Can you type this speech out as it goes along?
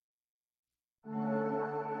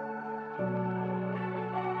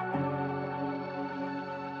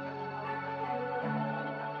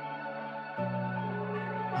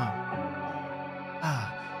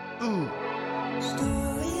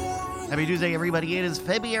Happy Tuesday, everybody. It is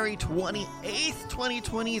February 28th,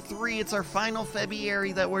 2023. It's our final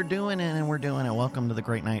February that we're doing, and we're doing it. Welcome to the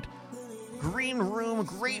Great Night Green Room,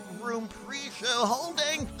 Great Room pre-show, whole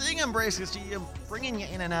dang thing embraces to you, bringing you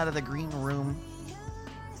in and out of the green room,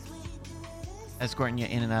 escorting you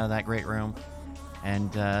in and out of that great room.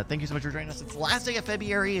 And thank you so much for joining us. It's the last day of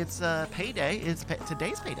February. It's payday.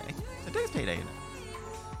 Today's payday. Today's payday.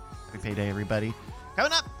 Happy payday, everybody.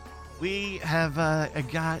 Coming up, we have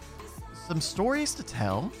got some stories to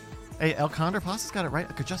tell. Hey, El Condor Pasta's got it right.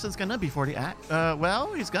 Justin's gonna be 40.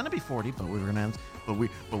 Well, he's gonna be 40, but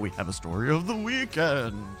we have a story of the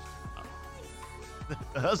weekend.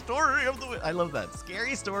 A story of the I love that.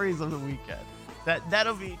 Scary stories of the weekend.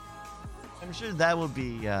 That'll be. I'm sure that will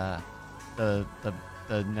be the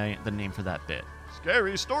name for that bit.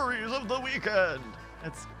 Scary stories of the weekend.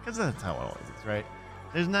 That's because that's how it always is, right?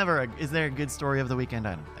 There's never is there a good story of the weekend?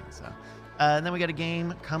 I don't think so. And then we got a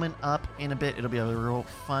game coming up in a bit. It'll be a real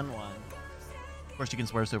fun one. Of course, you can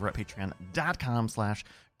support us over at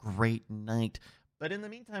patreon.com/greatnight. But in the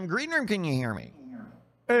meantime, Green Room, can you hear me?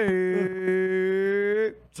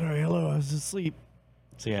 Hey. Sorry, hello, I was asleep.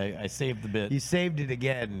 See, I saved the bit. You saved it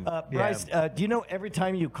again. Bryce, do you know every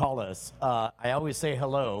time you call us, I always say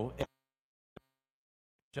hello. He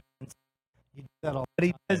does that all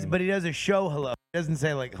the time. But he does a show hello. He doesn't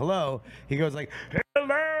say like hello. He goes like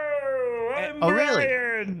hello. I'm Oh, really?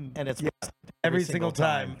 Brian. And it's Every single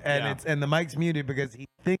time. And yeah. the mic's muted because he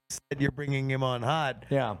thinks that you're bringing him on hot.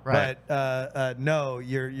 Yeah. Right. But no,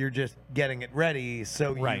 you're just getting it ready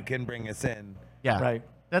so you Right. can bring us in. Yeah. Right.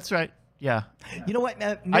 That's right. Yeah. You know what?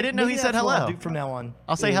 I didn't know he said that's what hello. I'll do from now on.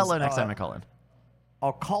 I'll say is, hello next time I call in.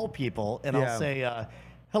 I'll call people and Yeah. I'll say,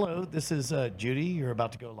 hello, this is Judy. You're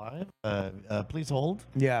about to go live. Please hold.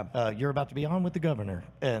 Yeah. You're about to be on with the governor.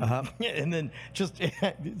 And, and then just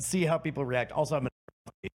see how people react. Also, I'm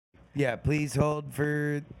Yeah. Please hold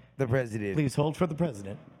for the president. please hold for the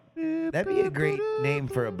president. That'd be a great name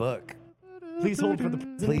for a book. Please hold for the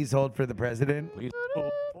president. Please hold for the president. Please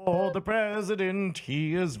hold for the president.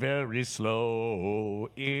 He is very slow.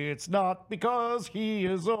 It's not because he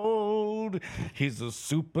is old. He's a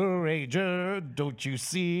super agent. Don't you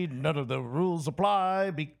see? None of the rules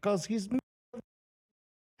apply because he's.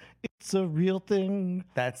 It's a real thing.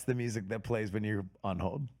 That's the music that plays when you're on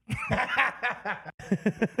hold.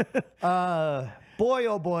 Boy,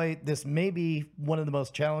 oh boy, this may be one of the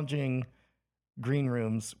most challenging green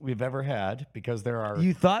rooms we've ever had because there are.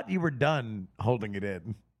 You thought you were done holding it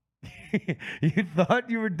in. You thought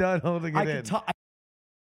you were done holding it I in. could talk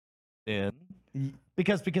in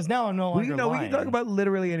because now I'm no longer. We can talk about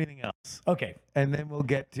literally anything else, Okay. and then we'll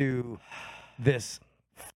get to this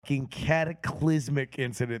fucking cataclysmic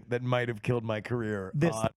incident that might have killed my career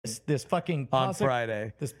This fucking on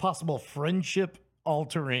Friday. This possible friendship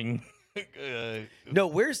altering. No,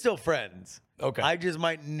 we're still friends. Okay. I just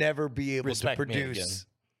might never be able Respect to me produce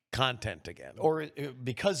content again. Or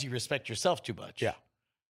because you respect yourself too much. Yeah.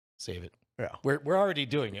 Save it. Yeah. We're already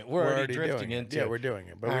doing it. We're already drifting doing it. into. Yeah, we're doing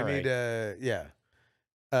it. But All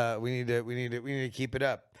we need we need to keep it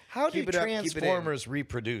up. How keep do it up, keep it in. Transformers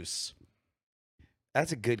reproduce?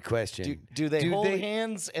 That's a good question. Do they hold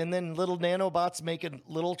hands and then little nanobots make a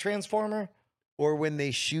little transformer? Or when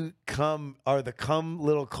they shoot are the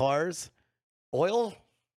little cars? Oil?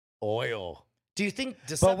 Do you think?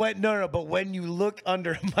 But when you look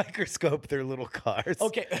under a microscope, they're little cars.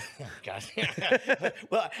 Okay. Oh, God.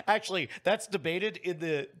 Well, actually, that's debated in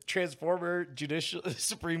the Transformer Judicial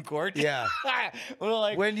Supreme Court. Yeah. We're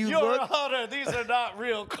like, When you Your look- Honor, these are not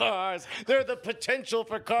real cars. They're the potential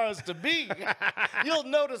for cars to be. You'll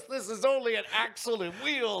notice this is only an axle and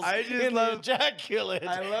wheels I just in love- the ejaculate.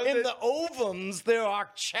 I love in that- the ovums, there are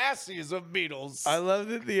chassis of beetles. I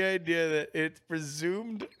love the idea that it's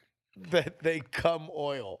presumed that they come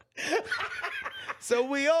oil. So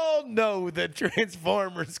we all know that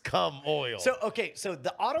Transformers come oil. So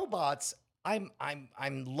the Autobots, I'm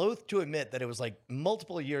loath to admit that it was like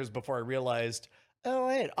multiple years before I realized, oh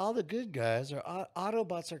wait, all the good guys are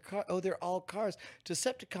Autobots are cars. Oh, they're all cars.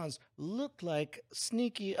 Decepticons look like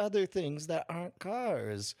sneaky other things that aren't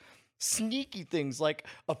cars. Sneaky things like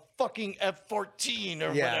a fucking F-14 or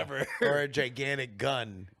whatever. Or a gigantic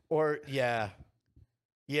gun. Or yeah.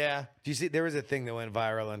 Do you see there was a thing that went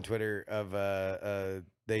viral on Twitter of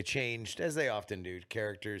they changed, as they often do,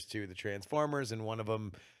 characters to the Transformers, and one of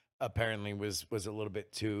them apparently was a little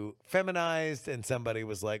bit too feminized, and somebody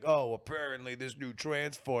was like, oh, apparently this new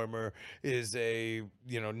Transformer is a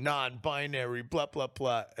non-binary blah blah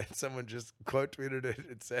blah, and someone just quote tweeted it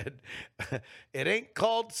and said, it ain't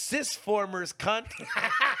called cisformers, cunt.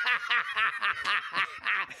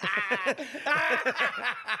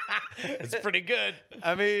 It's pretty good.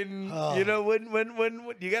 I mean, Oh. you know,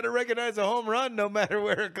 when you got to recognize a home run, no matter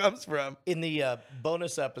where it comes from. In the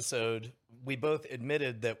bonus episode, we both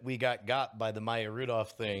admitted that we got by the Maya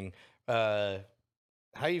Rudolph thing.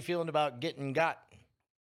 How you feeling about getting got?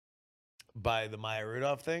 By the Maya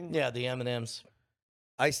Rudolph thing, Yeah, the M&Ms.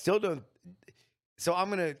 I still don't. So I'm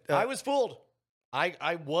gonna. I was fooled. I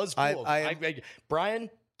was fooled. I Brian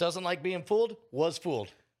doesn't like being fooled. Was fooled.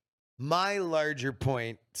 My larger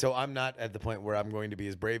point, so I'm not at the point where I'm going to be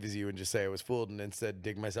as brave as you and just say I was fooled and instead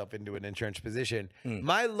dig myself into an entrenched position.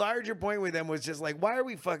 My larger point with them was just like, why are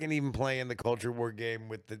we fucking even playing the culture war game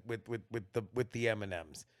with the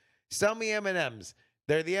M&Ms? Sell me M&Ms.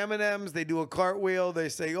 They're the M&Ms. They do a cartwheel. They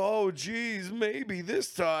say, "Oh, geez, maybe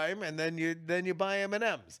this time," and then you buy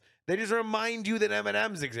M&Ms. They just remind you that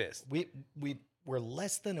M&Ms exist. We're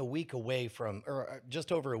less than a week away from, or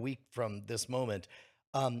just over a week from this moment.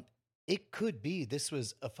 It could be this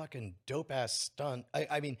was a fucking dope ass stunt.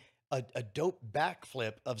 I mean, a dope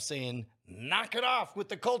backflip of saying, "Knock it off with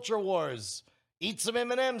the culture wars. Eat some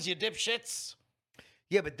M&Ms, you dipshits."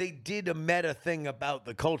 Yeah, but they did a meta thing about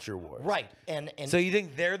the culture wars, Right, and So you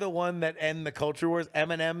think they're the one that end the culture wars?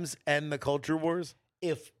 M&Ms end the culture wars?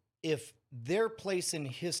 if their place in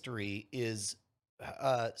history is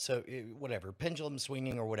whatever, pendulum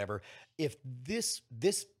swinging or whatever, if this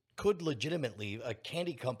could legitimately, a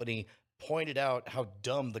candy company pointed out how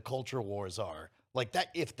dumb the culture wars are, like that,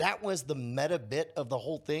 if that was the meta bit of the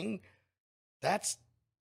whole thing, that's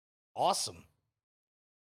awesome.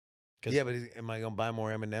 Yeah, but am I gonna buy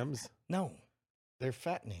more M&Ms? No, they're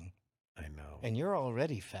fattening, I know. and you're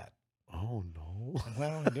already fat. Oh no.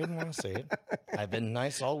 Well, I didn't want to say it. I've been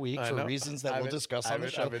nice all week I for know. reasons that I've we'll been- discuss on the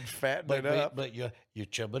show. I've been fattening But, it up. but you're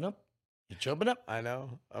chubbing up. You're chubbing up. I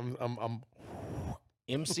know. I'm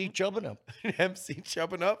MC chubbing up. MC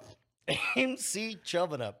chubbing up. MC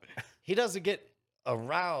chubbing up. He doesn't get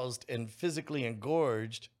aroused and physically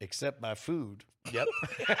engorged except by food. Yep.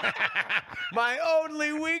 My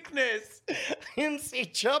only weakness. MC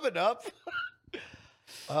chubbing up.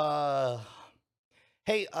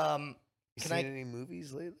 Hey, You Can seen I- any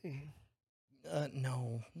movies lately?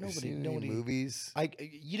 no, You nobody, seen any nobody. movies.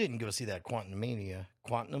 You didn't go see that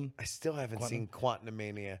Quantum. I still haven't Quantum? seen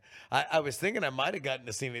Quantumania. I was thinking I might have gotten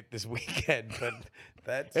to see it this weekend, but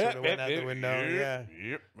that sort of went out the window. Yeah.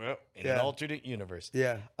 In Yeah. an alternate universe.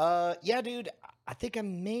 Yeah. Yeah, dude. I think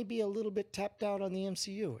I'm maybe a little bit tapped out on the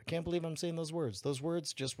MCU. I can't believe I'm saying those words. Those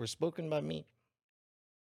words just were spoken by me.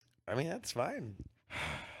 I mean, that's fine.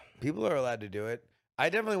 People are allowed to do it. I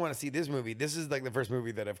definitely want to see this movie. This is like the first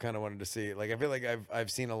movie that I've kind of wanted to see. Like, I feel like I've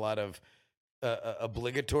seen a lot of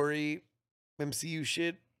obligatory MCU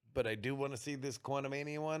shit, but I do want to see this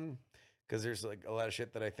Quantumania one because there's like a lot of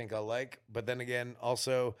shit that I think I'll like. But then again,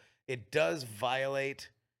 also it does violate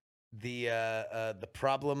the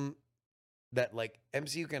problem that like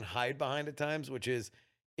MCU can hide behind at times, which is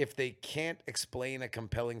if they can't explain a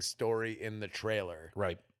compelling story in the trailer,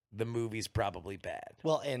 Right. the movie's probably bad.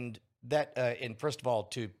 Well, and that, and first of all,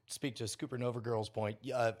 to speak to Scooper Nova Girl's point,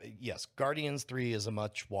 yes, Guardians 3 is a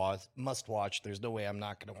must watch. There's no way I'm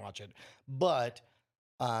not going to watch it. But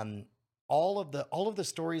all of the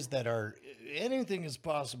stories that are anything is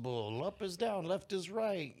possible, up is down, left is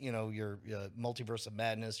right, you know, your Multiverse of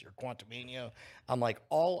Madness, your Quantumania. I'm like,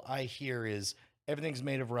 all I hear is everything's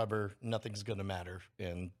made of rubber, nothing's going to matter.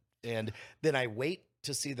 And then I wait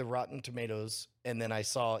to see the Rotten Tomatoes, and then I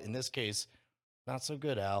saw, in this case, not so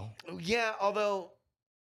good, Al. Yeah, although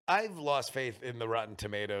I've lost faith in the Rotten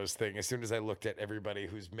Tomatoes thing as soon as I looked at everybody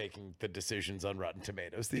who's making the decisions on Rotten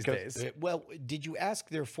Tomatoes these days. Well, did you ask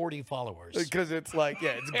their 40 followers? Because it's like,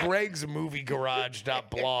 yeah, it's Greg's Movie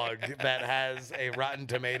Garage.blog that has a Rotten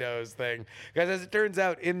Tomatoes thing. Because as it turns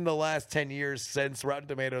out, in the last 10 years since Rotten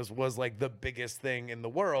Tomatoes was like the biggest thing in the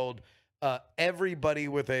world, everybody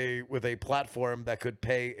with a platform that could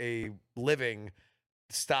pay a living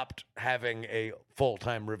stopped having a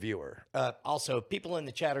full-time reviewer. Also, people in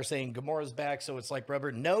the chat are saying Gamora's back, so it's like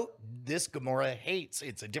rubber. No, this Gamora hates.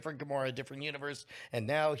 It's a different Gamora, different universe, and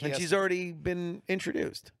now And she's already been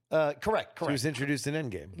introduced. correct. She was introduced in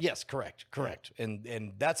Endgame. Yes, correct.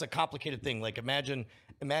 And that's a complicated thing. Like imagine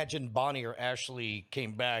Bonnie or Ashley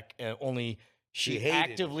came back and only she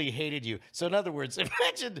hated actively hated you. So in other words,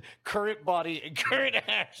 imagine current Bonnie and current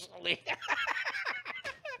Ashley.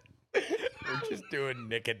 We're just doing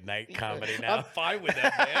Nick at Night comedy now. I'm fine with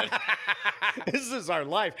that, man. This is our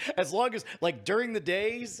life. As long as, like, during the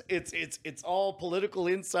days, it's all political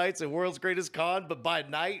insights and world's greatest con. But by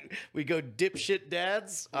night, we go dipshit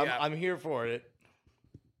dads. Yeah. I'm here for it.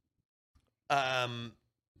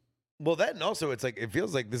 Well, that and also it's like it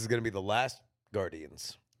feels like this is going to be the last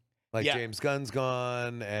Guardians. Like Yeah. James Gunn's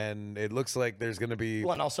gone, and it looks like there's going to be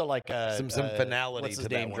Well, and also like some finality what's his to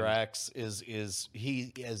that name? one. Drax is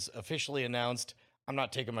he has officially announced. I'm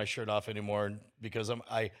not taking my shirt off anymore because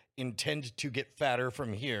I intend to get fatter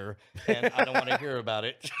from here, and I don't want to hear about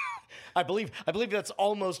it. I believe that's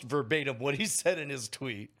almost verbatim what he said in his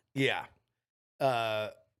tweet. Yeah.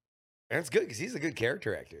 And it's good because he's a good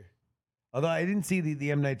character actor. Although I didn't see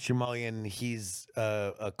the M. Night Shyamalan, he's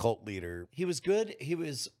a cult leader. He was good. He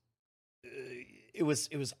was. It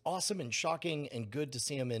was awesome and shocking and good to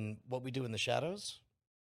see him in What We Do in the Shadows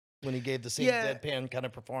when he gave the same Yeah. deadpan kind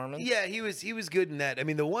of performance. Yeah, he was good in that. I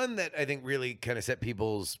mean, the one that I think really kind of set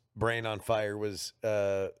people's brain on fire was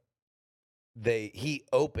he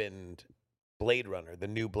opened Blade Runner, the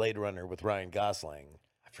new Blade Runner with Ryan Gosling.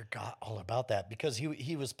 I forgot all about that because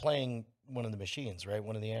he was playing one of the machines, right?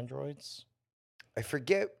 One of the androids. I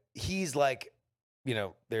forget. He's like,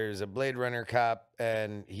 there's a Blade Runner cop,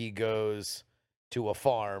 and he goes to a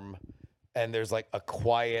farm, and there's like a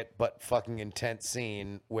quiet but fucking intense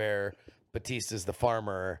scene where Batista's the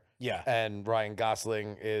farmer, Yeah. and Ryan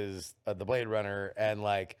Gosling is the Blade Runner, and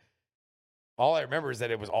like, all I remember is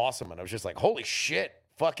that it was awesome, and I was just like, holy shit,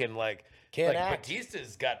 fucking like, Can't like act.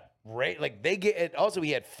 Batista's got like they get it. Also,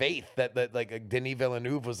 he had faith that like Denis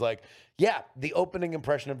Villeneuve was like, yeah, the opening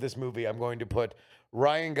impression of this movie, I'm going to put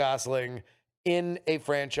Ryan Gosling in a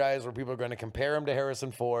franchise where people are going to compare him to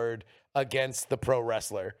Harrison Ford against the pro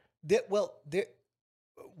wrestler.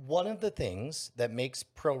 One of the things that makes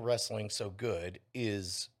pro wrestling so good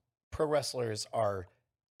is pro wrestlers are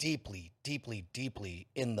deeply, deeply, deeply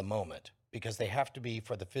in the moment because they have to be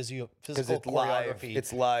for the physical Because it's live. choreography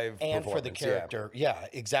It's live and for the performance, yeah. character. Yeah,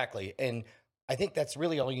 exactly. And I think that's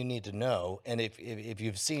really all you need to know. And if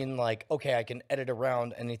you've seen like, okay, I can edit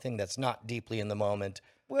around anything that's not deeply in the moment.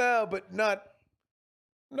 Well, but not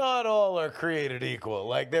all are created equal.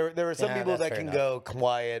 Like there are some Yeah, people that's that fair can enough. go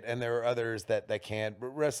quiet, and there are others that can't. But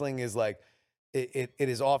wrestling is like it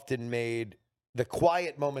is often made. The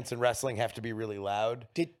quiet moments in wrestling have to be really loud.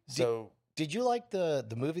 Did you like the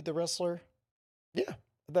movie The Wrestler? Yeah,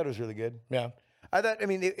 I thought it was really good. Yeah. I thought. I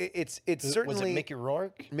mean, it's certainly Was it Mickey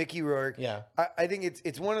Rourke? Mickey Rourke. Yeah. I think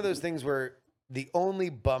it's one of those things where the only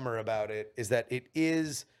bummer about it is that it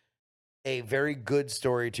is a very good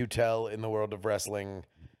story to tell in the world of wrestling.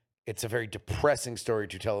 It's a very depressing story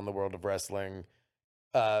to tell in the world of wrestling.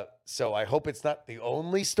 So I hope it's not the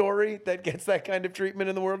only story that gets that kind of treatment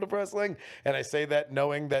in the world of wrestling. And I say that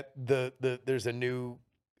knowing that there's a new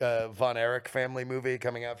Von Erich family movie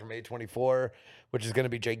coming out from A24, which is going to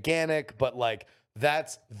be gigantic. But like,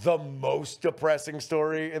 that's the most depressing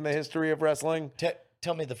story in the history of wrestling.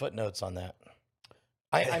 Tell me the footnotes on that.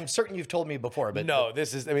 I'm certain you've told me before, but No,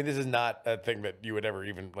 this is not a thing that you would ever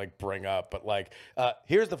even like bring up. But like,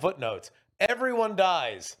 here's the footnotes. Everyone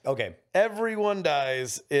dies. okay. Everyone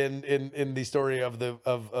dies in the story of the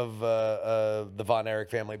Von Erich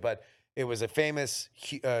family. But it was a famous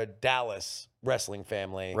Dallas wrestling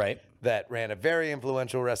family, Right. that ran a very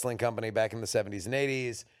influential wrestling company back in the 70s and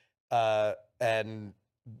 80s. And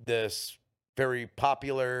this very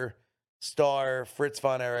popular star, Fritz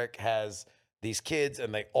Von Erich, has these kids,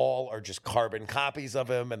 and they all are just carbon copies of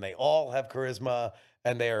him, and they all have charisma,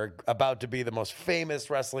 and they are about to be the most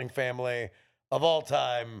famous wrestling family of all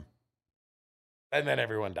time. And then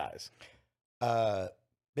everyone dies. But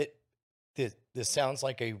this sounds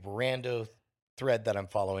like a rando thread that I'm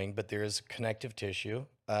following, but there is connective tissue.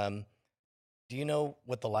 Do you know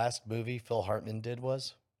what the last movie Phil Hartman did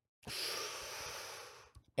was?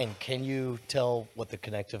 And can you tell what the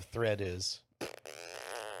connective thread is?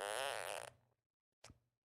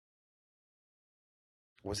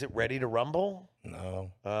 Was it Ready to Rumble?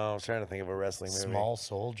 No. Oh, I was trying to think of a wrestling movie. Small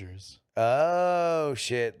Soldiers. Oh,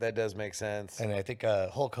 shit. That does make sense. And I think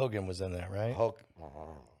Hulk Hogan was in that, right? Hulk.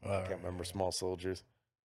 I can't remember Small Soldiers.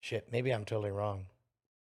 Shit, maybe I'm totally wrong.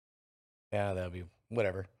 Yeah, that'd be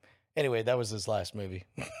whatever. Anyway, that was his last movie.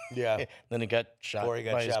 Yeah. Then he got shot Or he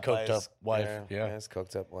got by his shot by coked up his wife. Yeah, his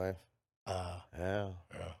coked up wife. Yeah.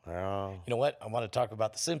 You know what? I want to talk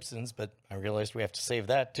about The Simpsons, but I realized we have to save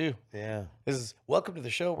that too. Yeah. This is welcome to the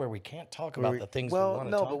show where we can't talk about the things we want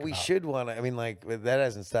to talk about. but we should want to. I mean, like, that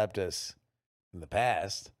hasn't stopped us in the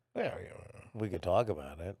past. Yeah. We could talk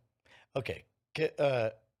about it. Okay.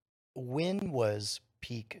 When was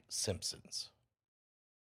peak Simpsons?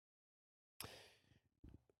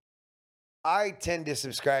 I tend to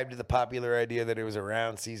subscribe to the popular idea that it was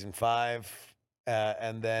around season 5,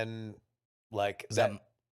 and then like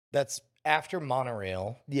That's after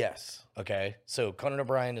Monorail. Yes. Okay. So Conan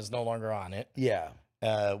O'Brien is no longer on it. Yeah.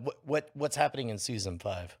 What's happening in season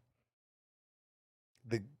 5?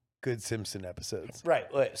 the good Simpson episodes. Right.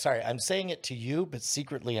 Wait, sorry, I'm saying it to you, but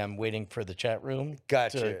secretly I'm waiting for the chat room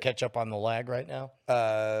Gotcha. to catch up on the lag right now.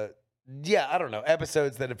 Yeah, I don't know.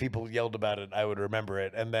 Episodes that if people yelled about it, I would remember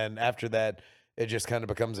it. And then after that, it just kind of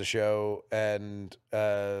becomes a show. And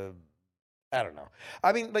I don't know.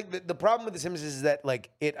 I mean, like the problem with The Simpsons is that like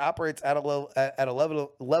it operates at a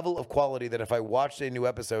level of quality that if I watched a new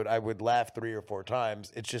episode, I would laugh 3 or 4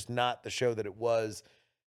 times. It's just not the show that it was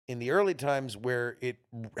in the early times where it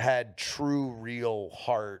had true, real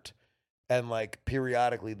heart. And like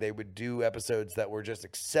periodically they would do episodes that were just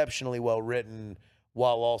exceptionally well written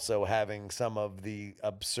while also having some of the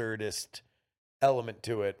absurdist element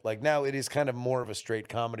to it. Like now it is kind of more of a straight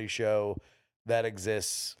comedy show that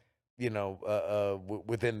exists, you know,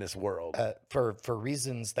 within this world. For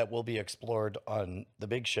reasons that will be explored on the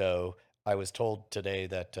big show, I was told today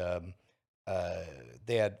that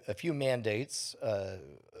they had a few mandates.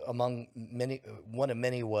 Among many, one of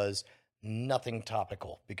many was nothing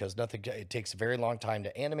topical because nothing. It takes a very long time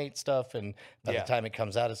to animate stuff, and by the time it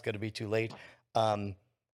comes out, it's going to be too late.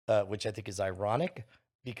 Which I think is ironic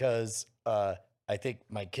because I think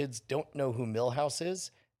my kids don't know who Milhouse is.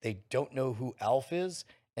 They don't know who Alf is.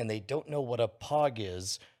 And they don't know what a pog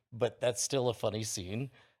is, but that's still a funny scene.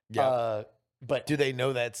 Yeah. But do they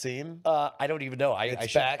know that scene? I don't even know. I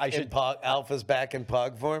should. Pog, Alpha's back in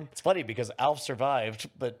pog form. It's funny because Alf survived,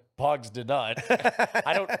 but Pogs did not.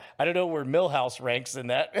 I don't know where Milhouse ranks in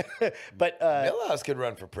that. But Milhouse could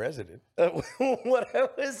run for president. What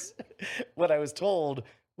I was told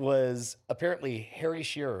was apparently Harry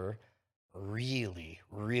Shearer really,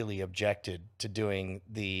 really objected to doing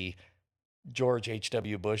the George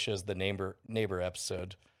H.W. Bush as the neighbor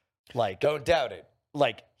episode. Like, don't doubt it.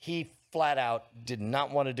 Like, he flat out did not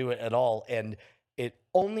want to do it at all. And it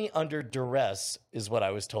only under duress, is what I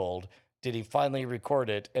was told, did he finally record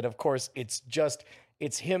it. And of course, it's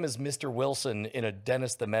him as Mr. Wilson in a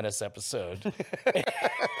Dennis the Menace episode.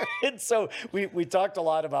 And so we talked a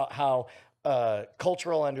lot about how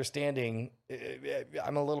cultural understanding.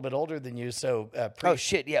 I'm a little bit older than you, so oh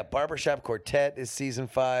shit, yeah. Barbershop Quartet is season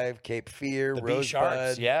 5. Cape Fear, the Rosebud,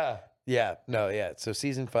 B-Sharps, yeah. No, yeah. So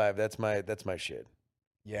season 5, that's my shit.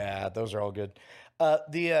 Yeah, those are all good. But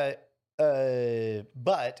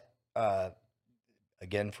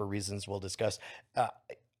again, for reasons we'll discuss,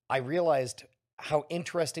 I realized how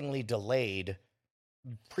interestingly delayed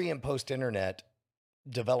pre and post internet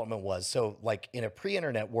development was. So, like in a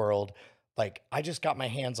pre-internet world. Like, I just got my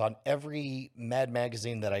hands on every Mad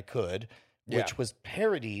magazine that I could, which was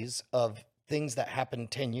parodies of things that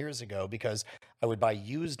happened 10 years ago because I would buy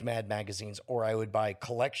used Mad magazines or I would buy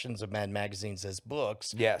collections of Mad magazines as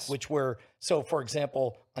books. Yes. Which were, so for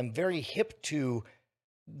example, I'm very hip to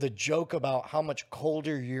the joke about how much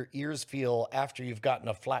colder your ears feel after you've gotten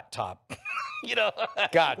a flat top. You know,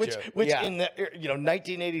 gotcha. Which in the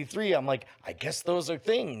 1983, I'm like, I guess those are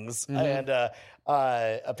things. And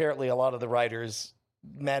apparently, a lot of the writers,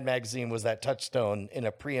 Mad Magazine was that touchstone in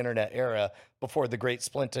a pre-internet era before the great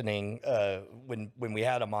splinting. When we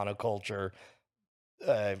had a monoculture,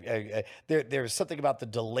 there's something about the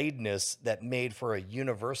delayedness that made for a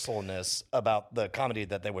universalness about the comedy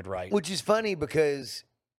that they would write. Which is funny because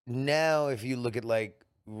now, if you look at like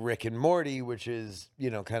Rick and Morty, which is,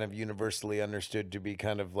 kind of universally understood to be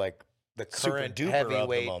kind of like the current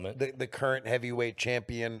heavyweight, the current heavyweight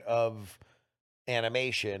champion of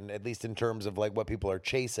animation, at least in terms of like what people are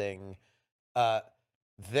chasing,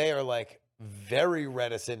 they are like very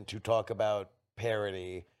reticent to talk about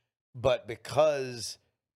parody, but because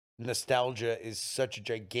nostalgia is such a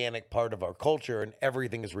gigantic part of our culture and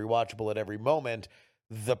everything is rewatchable at every moment,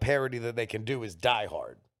 the parody that they can do is Die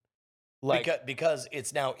Hard. Like because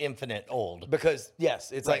it's now infinite old. Because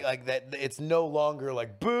yes, it's like that. It's no longer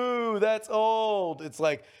like boo, that's old. It's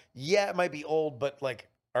like, yeah, it might be old, but like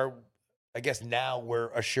I guess now we're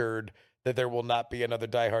assured that there will not be another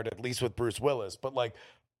Die Hard, at least with Bruce Willis. But like,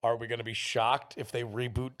 are we going to be shocked if they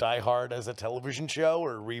reboot Die Hard as a television show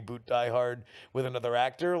or reboot Die Hard with another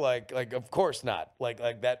actor? Like of course not.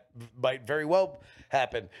 Like that might very well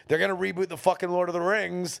happen. They're going to reboot the fucking Lord of the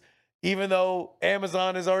Rings. Even though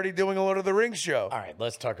Amazon is already doing a Lord of the Rings show. All right,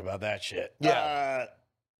 let's talk about that shit. Yeah.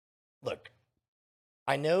 Look,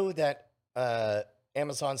 I know that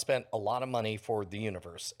Amazon spent a lot of money for the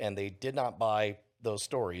universe, and they did not buy those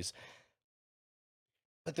stories.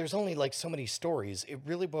 But there's only like so many stories. It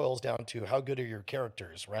really boils down to how good are your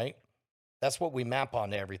characters, right? That's what we map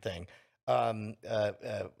onto everything.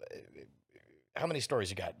 How many stories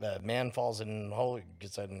you got? Man falls in a hole,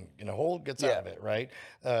 gets in a hole, gets out of it, right?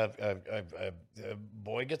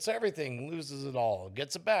 Boy gets everything, loses it all,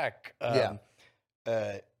 gets it back.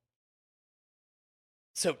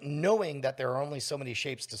 So knowing that there are only so many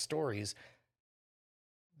shapes to stories,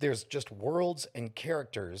 there's just worlds and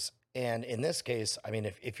characters. And in this case, I mean,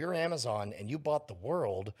 if you're Amazon and you bought the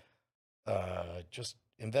world, just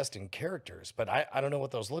invest in characters. But I don't know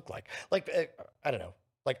what those look like. Like, I don't know.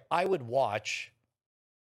 Like, I would watch.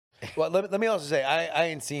 Well, let me also say, I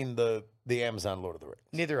ain't seen the Amazon Lord of the Rings.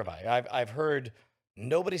 Neither have I. I've heard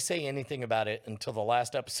nobody say anything about it until the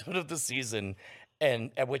last episode of the season,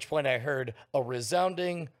 and at which point I heard a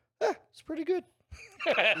resounding, it's pretty good.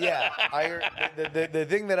 Yeah, I heard, the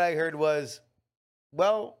thing that I heard was,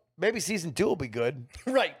 well, maybe season 2 will be good.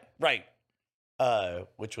 Right.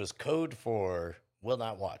 Which was code for will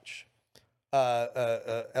not watch.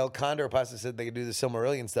 El Condor Pasta said they could do the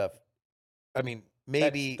Silmarillion stuff. I mean,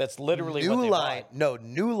 maybe That's literally New what they Line. bought. No,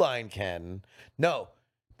 New Line can. No,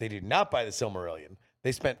 they did not buy the Silmarillion.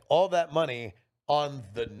 They spent all that money on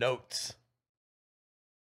the notes.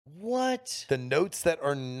 What? The notes that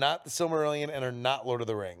are not the Silmarillion and are not Lord of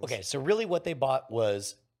the Rings. Okay, so really what they bought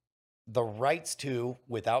was the rights to,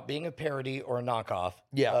 without being a parody or a knockoff,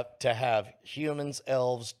 Yeah. to have humans,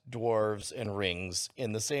 elves, dwarves, and rings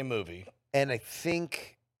in the same movie. And I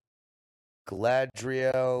think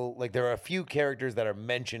Galadriel, like there are a few characters that are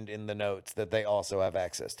mentioned in the notes that they also have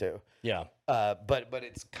access to. Yeah. But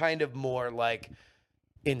it's kind of more like,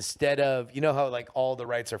 instead of, you know how like all the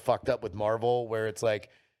rights are fucked up with Marvel, where it's like,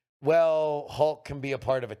 well, Hulk can be a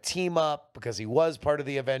part of a team up because he was part of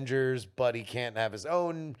the Avengers, but he can't have his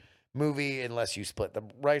own movie unless you split the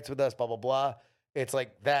rights with us, blah, blah, blah. It's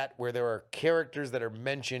like that, where there are characters that are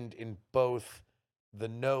mentioned in both the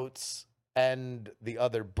notes and the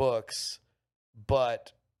other books,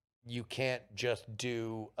 but you can't just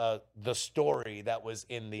do the story that was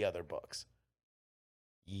in the other books.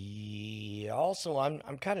 Yeah. Also,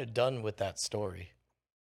 I'm kind of done with that story.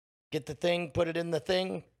 Get the thing, put it in the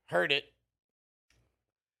thing, heard it.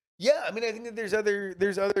 Yeah, I mean, I think that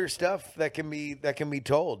there's other stuff that can be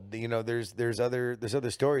told. You know, there's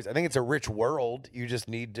other stories. I think it's a rich world. You just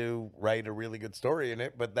need to write a really good story in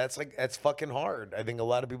it. But that's fucking hard. I think a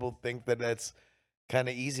lot of people think that that's kind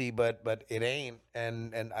of easy, but it ain't.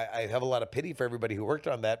 And I have a lot of pity for everybody who worked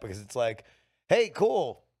on that, because it's like, hey,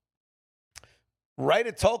 cool, write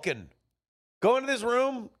a Tolkien. Go into this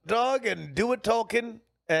room, dog, and do a Tolkien.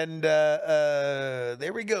 And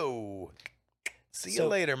there we go. See you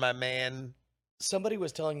later, my man. Somebody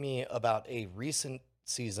was telling me about a recent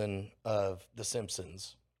season of The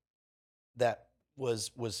Simpsons that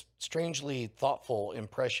was strangely thoughtful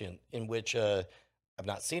impression, in which I've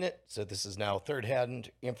not seen it, so this is now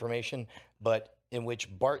third-hand information, but in which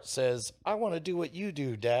Bart says, "I want to do what you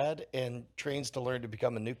do, Dad," and trains to learn to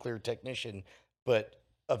become a nuclear technician, but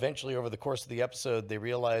eventually over the course of the episode they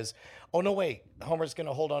realize, oh no, wait, Homer's going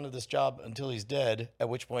to hold on to this job until he's dead, at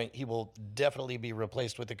which point he will definitely be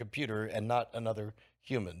replaced with a computer and not another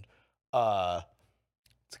human. It's a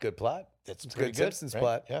good plot. It's a pretty good good, Simpsons right?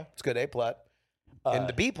 plot. Yeah. It's a good A plot. And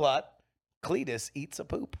the B plot, Cletus eats a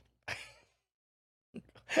poop.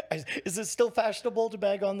 Is it still fashionable to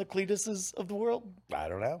bag on the Cletuses of the world? I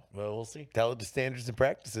don't know. Well, we'll see. Tell it to standards and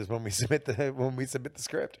practices when we submit the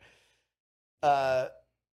script.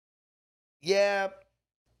 Yeah,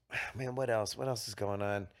 man. What else? What else is going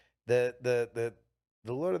on? The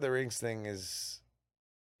Lord of the Rings thing is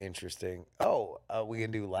interesting. Oh, we can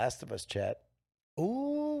do Last of Us chat.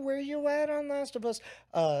 Ooh, where you at on Last of Us?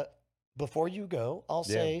 Before you go, I'll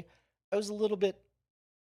say I was a little bit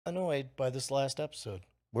annoyed by this last episode.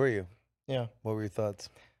 Were you? Yeah. What were your thoughts?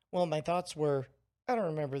 Well, my thoughts were, I don't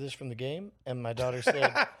remember this from the game, and my daughter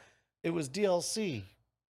said it was DLC.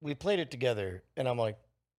 We played it together, and I'm like,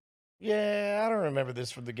 yeah, I don't remember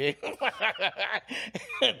this from the game.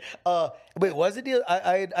 Wait, was it deal?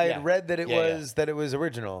 I had read that it was yeah. that it was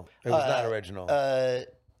original. It was not original.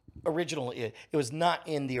 Original. It was not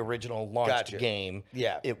in the original launched game.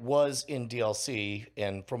 Yeah. It was in DLC,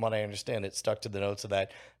 and from what I understand, it stuck to the notes of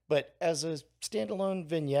that. But as a standalone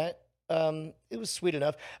vignette, it was sweet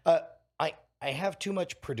enough. I have too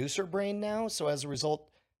much producer brain now, so as a result,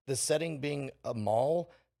 the setting being a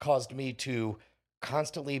mall caused me to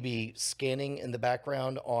constantly be scanning in the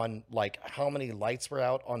background on like how many lights were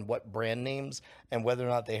out on what brand names and whether or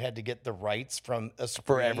not they had to get the rights from a screen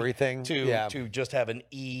For everything to just have an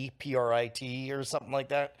EPRIT or something like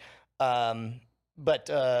that.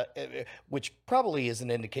 But which probably is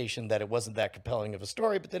an indication that it wasn't that compelling of a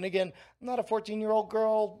story. But then again, I'm not a 14-year-old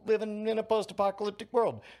girl living in a post-apocalyptic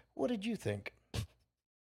world. What did you think?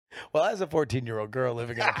 Well, as a 14-year-old girl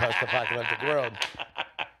living in a post-apocalyptic world,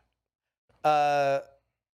 I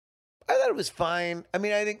thought it was fine. I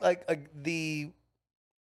mean, I think like the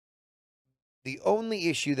only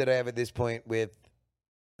issue that I have at this point with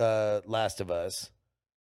Last of Us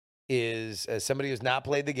is, as somebody who's not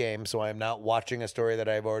played the game, so I am not watching a story that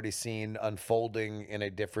I've already seen unfolding in a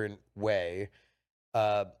different way.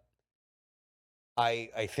 I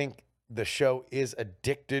think the show is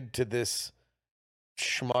addicted to this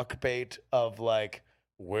schmuck bait of like,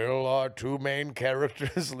 will our two main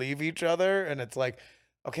characters leave each other? And it's like,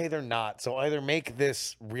 okay, they're not. So either make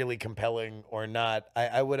this really compelling or not.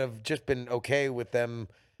 I would have just been okay with them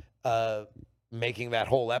making that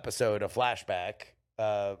whole episode a flashback.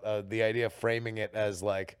 The idea of framing it as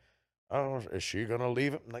like, oh, is she gonna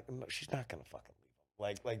leave him? Like, no, she's not gonna fucking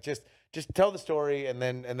leave him. Like just tell the story and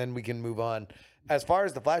then we can move on. As far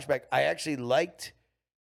as the flashback, I actually liked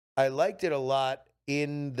it a lot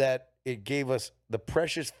in that it gave us the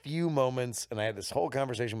precious few moments, and I had this whole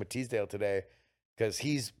conversation with Teasdale today because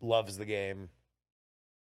he loves the game.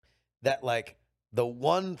 That like the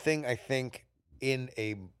one thing I think in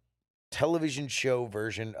a television show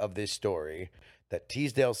version of this story that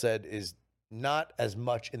Teasdale said is not as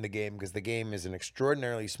much in the game, because the game is an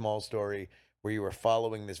extraordinarily small story where you are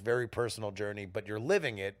following this very personal journey, but you're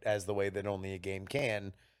living it as the way that only a game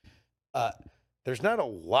can. There's not a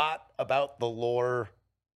lot about the lore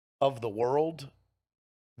of the world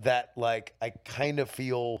that, like, I kind of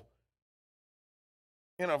feel,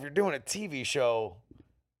 you know, if you're doing a TV show,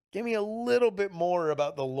 give me a little bit more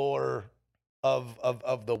about the lore of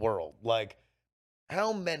the world. Like,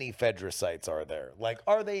 how many Fedra sites are there? Like,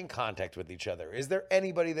 are they in contact with each other? Is there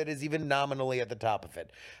anybody that is even nominally at the top of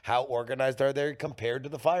it? How organized are they compared to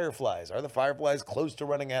the Fireflies? Are the Fireflies close to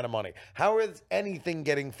running out of money? How is anything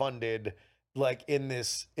getting funded, like, in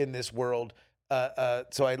this world?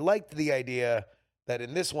 So I liked the idea that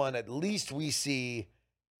in this one, at least we see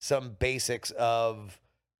some basics of,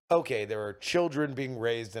 okay, there are children being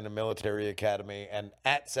raised in a military academy, and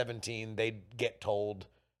at 17, they get told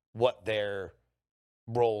what their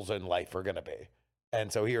roles in life are going to be.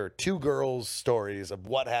 And so here are two girls' stories of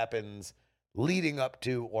what happens leading up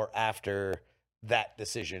to or after that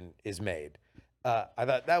decision is made. I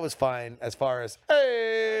thought that was fine as far as,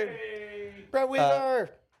 hey Brett Weaver.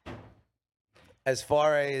 As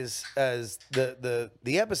far as the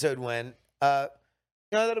episode went, I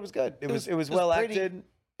thought it was good. It was well pretty. acted.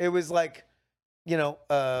 It was like, it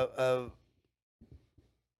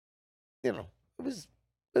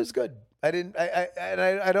was good. I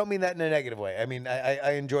don't mean that in a negative way. I mean,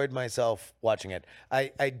 I enjoyed myself watching it.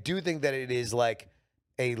 I do think that it is like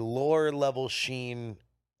a lower level Sheen,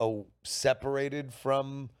 separated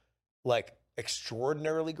from like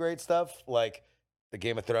extraordinarily great stuff, like the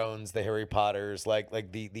Game of Thrones, the Harry Potters, like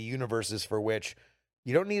the universes for which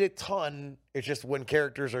you don't need a ton. It's just when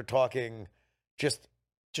characters are talking, just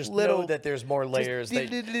know that there's more layers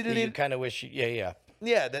that you kind of wish. Yeah,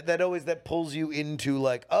 that pulls you into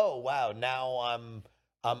like, oh wow, now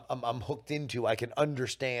I'm hooked into. I can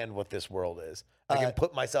understand what this world is. I can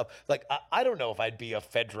put myself like I don't know if I'd be a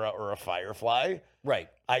Fedra or a Firefly. Right.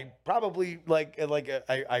 I probably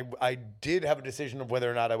I did have a decision of whether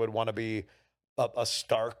or not I would want to be a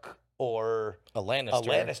Stark or a Lannister. A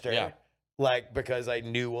Lannister. Yeah. Like, because I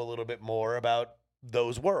knew a little bit more about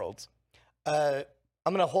those worlds. I'm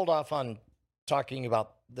gonna hold off on talking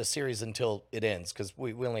about the series until it ends, because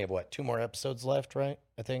we only have 2 more episodes left, right?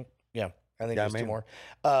 I think there's 2 more.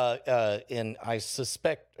 And I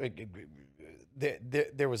suspect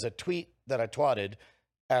there was a tweet that I twatted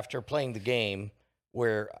after playing the game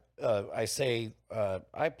where I say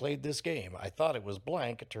I played this game, I thought it was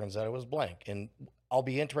blank, it turns out it was blank, and I'll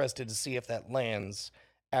be interested to see if that lands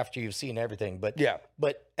after you've seen everything. But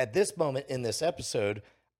at this moment in this episode,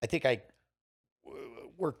 I think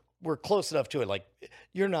we're close enough to it. Like,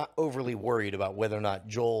 you're not overly worried about whether or not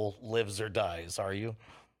Joel lives or dies, are you?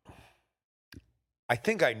 I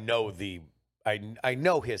think I know I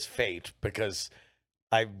know his fate, because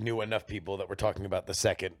I knew enough people that were talking about the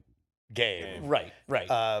second game. Right.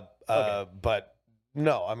 Okay. But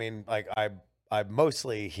no, I mean, like, I'm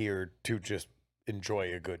mostly here to just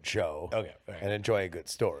enjoy a good show. Okay. And enjoy a good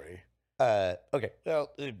story. Okay.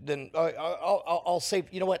 Well, then I'll say,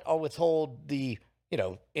 you know what? I'll withhold the,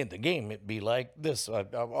 in the game it'd be like this.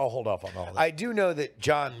 I'll hold off on all that. I do know that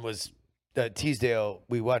John was Teasdale.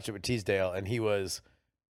 We watched it with Teasdale, and he was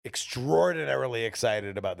extraordinarily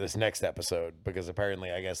excited about this next episode, because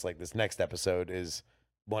apparently, I guess, like, this next episode is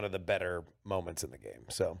one of the better moments in the game.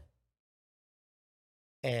 So.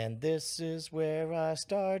 And this is where I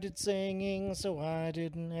started singing, so I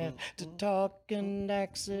didn't have to talk and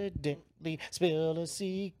accidentally spill a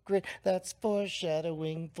secret. That's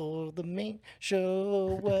foreshadowing for the main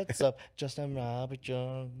show. What's up, Justin Robert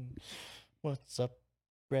Young? What's up,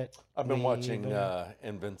 Brett? I've been watching Weaver?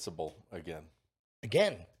 Invincible again.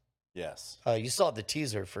 again. Yes. You saw the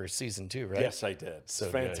teaser for season 2, right? Yes, I did. So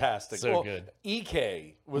It's good. fantastic. So well, good.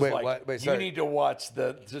 EK was Wait, like, what? Wait, you sorry. need to watch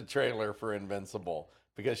the trailer for Invincible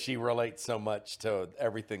because she relates so much to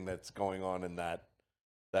everything that's going on in that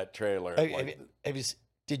trailer.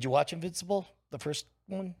 Did you watch Invincible, the first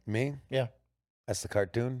one? Me? Yeah. That's the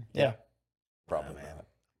cartoon? Yeah. Probably man. not.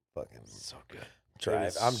 Fucking So good. drive.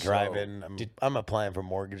 is I'm so- driving. I'm applying for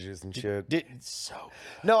mortgages and shit. It's so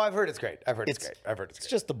No, I've heard it's great. I've heard it's It's- great. I've heard it's It's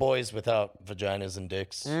great. just the boys without vaginas and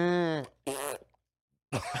dicks. Mm.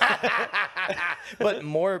 But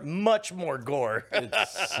much more gore.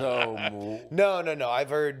 it's so No. I've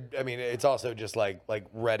heard. I mean, it's also just like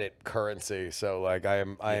Reddit currency. So like, I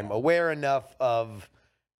am aware enough of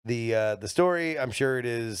the story. I'm sure it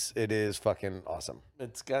is fucking awesome.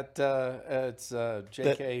 it's got it's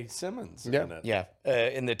J.K. Simmons Yeah. in it. Yeah.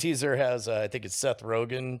 And the teaser has, I think it's Seth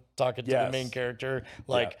Rogen talking to the Yes. main character.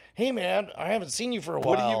 Like, hey, man, I haven't seen you for a while.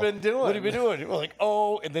 What have you been doing? What have you been doing? We're like,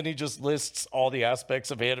 oh, and then he just lists all the aspects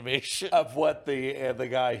of animation. Of what the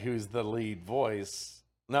guy who's the lead voice.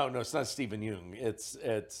 No, it's not Stephen Yeun.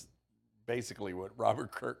 It's basically what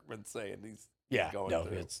Robert Kirkman's saying. He's going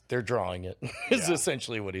through. They're drawing it. Is Yeah.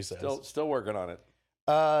 essentially what he says. Still working on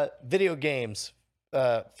it. Video games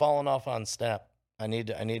falling off on Snap. I need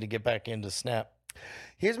to get back into Snap.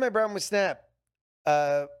 Here's my problem with Snap.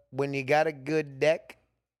 When you got a good deck,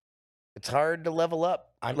 it's hard to level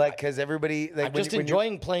up. Because everybody. Like, I'm just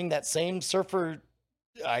enjoying playing that same Surfer.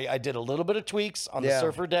 I did a little bit of tweaks on the Yeah.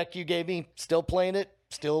 Surfer deck you gave me. Still playing it.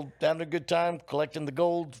 Still having a good time collecting the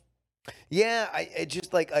gold. Yeah, I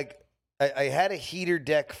just like I had a heater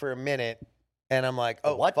deck for a minute, and I'm like,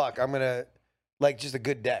 oh what? fuck, I'm gonna like just a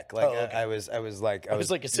good deck. Like Oh, okay. I was like I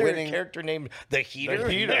was like, is there winning. a character named the Heater?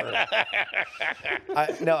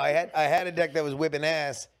 I had a deck that was whipping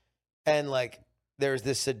ass, and like there's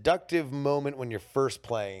this seductive moment when you're first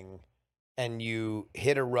playing, and you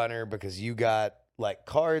hit a runner because you got like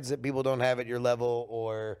cards that people don't have at your level,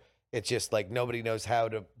 or it's just like nobody knows how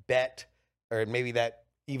to bet, or maybe that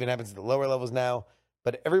even happens at the lower levels now.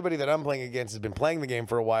 But everybody that I'm playing against has been playing the game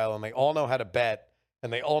for a while, and they all know how to bet,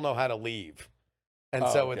 and they all know how to leave. And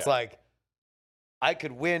so it's like, I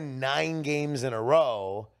could win 9 games in a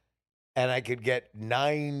row, and I could get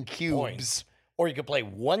 9 cubes. Points. Or you could play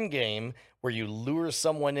one game where you lure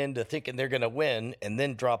someone into thinking they're going to win and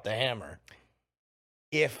then drop the hammer.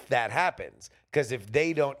 If that happens. Because if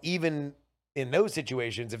they don't, even in those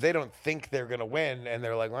situations, if they don't think they're going to win, and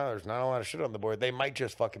they're like, well, there's not a lot of shit on the board, they might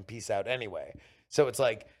just fucking peace out anyway. So it's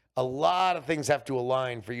like, a lot of things have to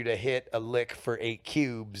align for you to hit a lick for 8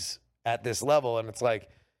 cubes at this level. And it's like,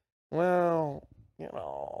 well, you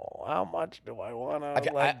know, how much do I want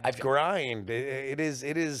to grind? It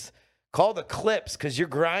is called Eclipse because you're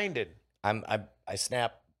grinding. I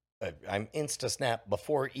snap. I'm insta snap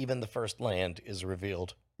before even the first land is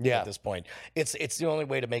revealed. Yeah. At this point, it's the only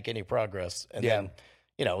way to make any progress. And Yeah. then,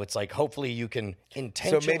 you know, it's like hopefully you can So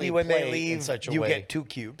intentionally maybe when play they in leave, such a you way. get 2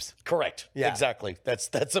 cubes. Correct. Yeah. Exactly.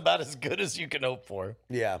 That's about as good as you can hope for.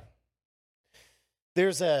 Yeah.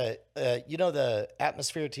 There's you know, the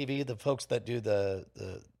Atmosphere TV, the folks that do the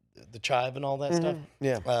Chive and all that stuff.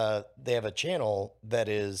 Yeah. They have a channel that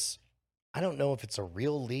is, I don't know if it's a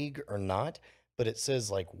real league or not, but it says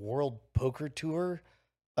like World Poker Tour.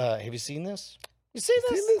 Have you seen this? You see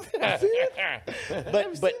this?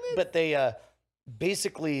 But they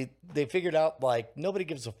basically they figured out like nobody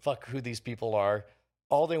gives a fuck who these people are.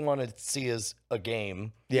 All they want to see is a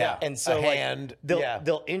game. Yeah. And so A like, hand.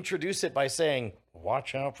 they'll introduce it by saying,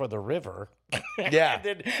 "Watch out for the river." Yeah.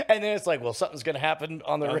 and then it's like, well, something's going to happen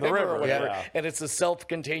on the river or whatever. yeah. And it's a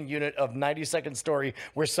self-contained unit of 90-second story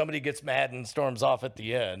where somebody gets mad and storms off at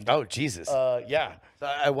the end. Oh, Jesus. Yeah. So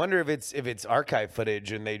I wonder if it's archive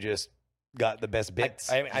footage and they just got the best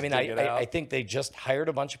bits. I mean, dig it out. I think they just hired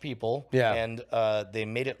a bunch of people. Yeah. And they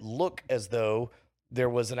made it look as though there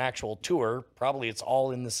was an actual tour. Probably it's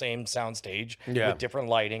all in the same soundstage with different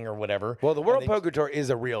lighting or whatever. Well, the World And they- Poker Tour is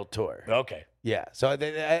a real tour. Okay. Yeah. So I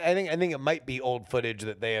think it might be old footage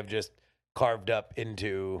that they have just carved up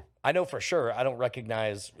into. I know for sure. I don't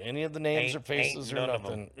recognize any of the names or Ain't faces or none of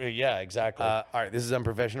nothing. Yeah, exactly. All right, this is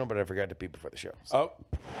unprofessional, but I forgot to pee before the show. So.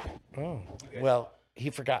 Oh, Well,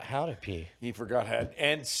 he forgot how to pee. he forgot how.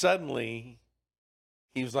 And suddenly,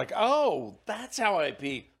 he was like, "Oh, that's how I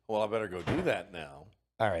pee." Well, I better go do that now.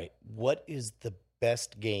 All right. What is the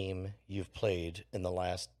best game you've played in the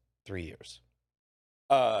last 3 years?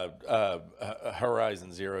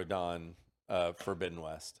 Horizon Zero Dawn, Forbidden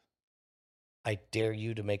West. I dare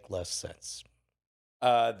you to make less sense.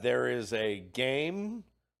 There is a game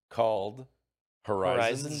called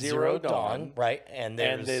Horizon Zero Dawn, right? And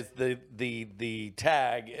and there's the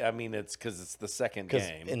tag. I mean, it's because it's the second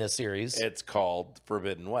game in a series. It's called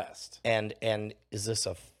Forbidden West. And is this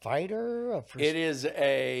a fighter? It is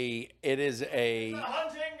a It's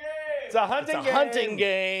a hunting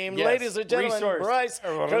game, Yes. ladies and gentlemen. Resource. Bryce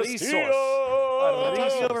Resource. Castillo.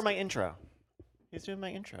 He's talking over my intro. He's doing my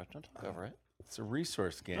intro. Don't talk over it. It's a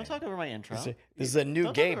resource game. Don't talk over my intro. This is a new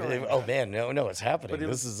Don't game. talk over my Oh man, no, it's happening.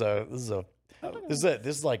 This is this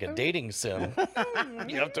is like a dating sim.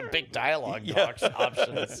 You have to pick dialogue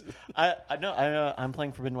options. I'm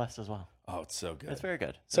playing Forbidden West as well. Oh, it's so good. It's very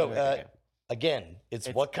good. It's So a very good game. again, it's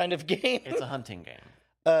what kind of game? It's a hunting game.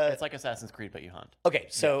 It's like Assassin's Creed, but you hunt. Okay,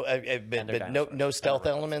 so they're but no dinosaurs. stealth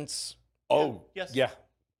And robots. elements. Oh, Yes. yeah.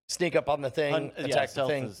 Sneak up on the thing, Hunt- yeah, attack the stealth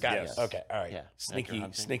thing. is- Got yes. it. Okay, all right. Yeah. Sneaky,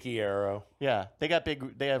 hunting. sneaky arrow. Yeah, they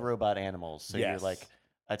have robot animals, so you're Yes. like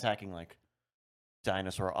attacking like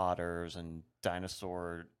dinosaur otters and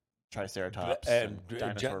dinosaur triceratops and,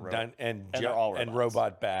 dinosaur they're all and robots.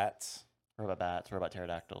 robot bats. robot bats, robot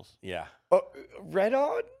pterodactyls. Yeah. Oh, Red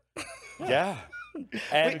On. Yeah.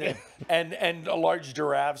 And large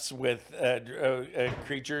giraffes with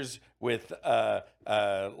creatures with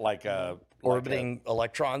Orbiting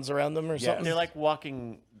electrons around them or Yes. something. They're like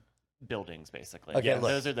walking buildings, basically. Okay, Yeah, look,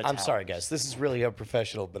 those are the I'm sorry, towers. guys. This is really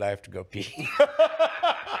unprofessional, but I have to go pee.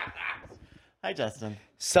 Hi, Justin.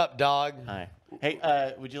 Sup, dog? Hi.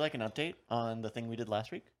 Hey, would you like an update on the thing we did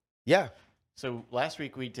last week? Yeah. So last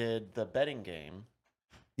week we did the betting game.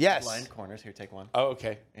 Yes. Blind corners. Here, take one. Oh,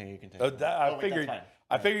 okay. Here, you can take Oh, one. that, I Oh, wait, figured. that's fine.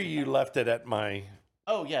 I figured you left it at my.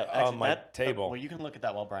 Oh yeah, actually, my that, table. well, you can look at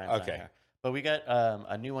that while Brian's not Okay. here. But we got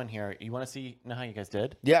a new one here. You want to know how you guys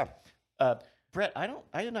did? Yeah. Brett,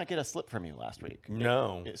 I did not get a slip from you last week.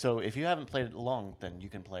 No. So if you haven't played it along, then you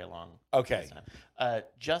can play along. Okay. this time.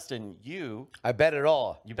 Justin, you I bet it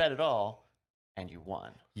all. bet it all, and you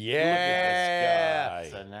won. Yeah.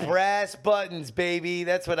 This guy. So now Brass buttons, baby.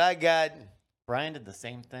 That's what I got. Brian did the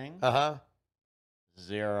same thing. Uh huh.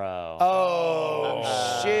 0.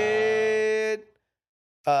 Oh, shit.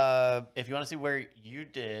 If you want to see where you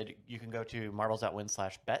did, you can go to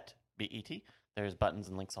marbles.win/bet, BET. There's buttons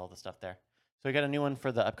and links, all the stuff there. So we got a new one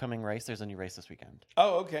for the upcoming race. There's a new race this weekend.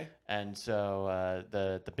 Oh, okay. And so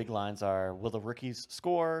the big lines are: will the rookies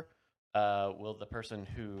score? Will the person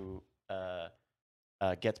who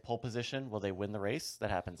gets pole position, will they win the race? That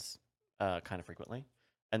happens kind of frequently.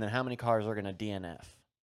 And then how many cars are going to DNF?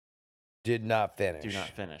 Did not finish. Do not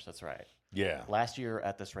finish. That's right. Yeah. Last year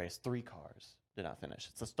at this race, 3 cars did not finish.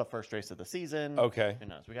 It's just the first race of the season. Okay. Who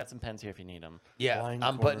knows? We got some pens here if you need them. Yeah. Blind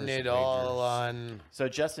I'm putting corners it all wagers. on. So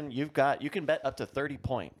Justin, you can bet up to 30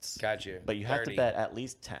 points. Got you. But you have to 30. bet at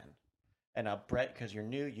least 10. And now Brett, because you're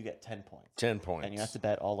new, you get 10 points. 10 points. And you have to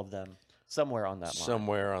bet all of them somewhere on that line.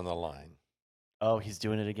 somewhere on the line. Oh, he's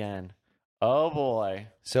doing it again. Oh boy.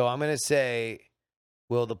 So I'm going to say,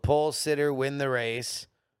 will the pole sitter win the race?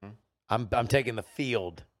 Mhm. I'm taking the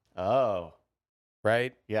field, Oh.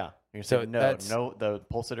 right? Yeah. You're So saying that's- no, the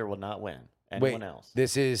pole sitter will not win. Anyone Wait, else?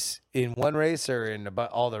 this is in one race or in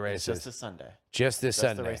all the It's races? just this Sunday. Just this Just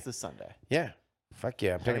Sunday. the race this Sunday. Yeah. Fuck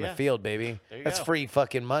yeah. I'm taking yeah. the field, baby. There you That's go. free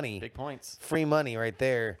fucking money. Big points. Free money right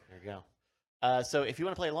there. There you go. So if you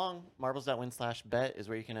want to play along, marbles.win/bet is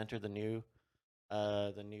where you can enter the new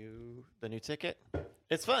ticket.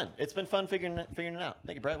 It's fun. It's been fun figuring it out.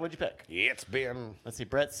 Thank you, Brett. What'd you pick? It's been. Let's see.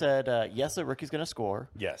 Brett said yes, the rookie's going to score,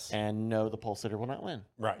 Yes. and no, the pole sitter will not win.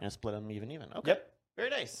 Right. And split them even. Okay. Yep. Very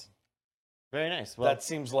nice. Very nice. Well, That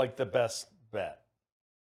seems like the best bet.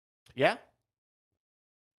 yeah.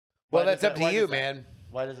 Well, Why that's does up that- to why you, does that- man.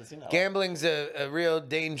 Why does it seem that way? Gambling's a real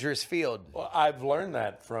dangerous field. Well, I've learned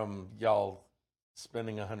that from y'all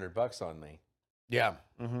spending $100 on me. Yeah.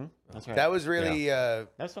 Mm-hmm. That's right. That was really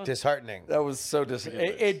That's fun. disheartening. That was so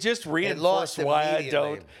it just lost reinforced why I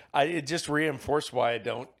immediately. don't. It just reinforced why I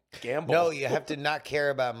don't gamble. No, you have to not care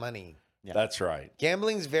about money. Yeah. That's right.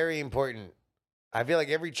 Gambling's very important. I feel like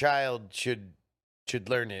every child should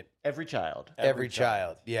learn it. Every child. Every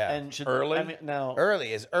child. Yeah. And should Early? I mean, now,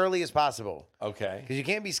 early as possible. Okay. Because you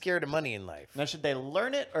can't be scared of money in life. now, should they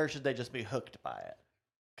learn it or should they just be hooked by it?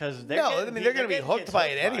 Because No, I mean they're going to be hooked by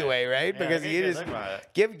it anyway, right? Because you just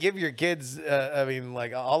give your kids. I mean,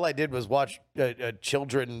 like all I did was watch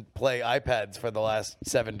children play iPads for the last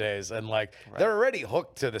 7 days, and like they're already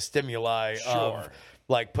hooked to the stimuli of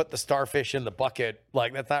like put the starfish in the bucket.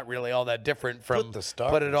 Like that's not really all that different from Put the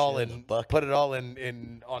starfish put it all in in the bucket. put it all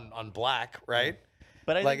in on black, right?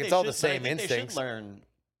 But I like, think it's they all the should- but I same think instincts. They should learn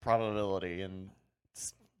probability and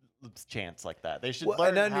chance like that. They should Well, learn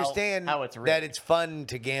and understand how it's rigged. that it's fun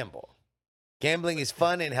to gamble. Gambling is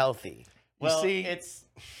fun and healthy. well, see- it's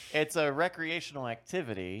it's a recreational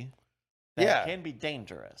activity that Yeah. can be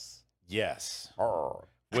dangerous. Yes.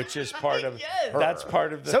 Which is part of Yes. that's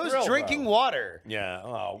part of the So thrill, is drinking though. water. Yeah.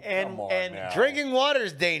 Oh, And- come on and now. Drinking water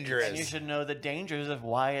is dangerous. And you should know the dangers of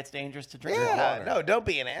why it's dangerous to drink Yeah, water. no, don't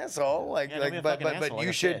be an asshole. Like, Yeah, don't be a but fucking asshole but like you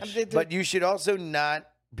a should, fish. but you should also not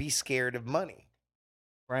be scared of money.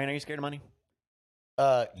 Ryan, are you scared of money?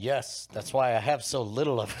 Yes, that's why I have so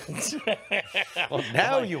little of it. Well,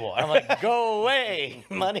 now you are. I'm like, go away,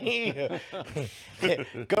 money.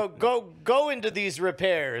 go into these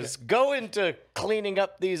repairs. Go into cleaning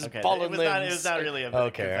up these Okay, fallen limbs. it was not really a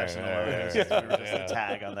Okay, confessional. all right, It was all right, just- we were just a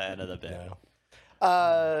tag on the end of the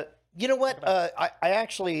bit. You know what? I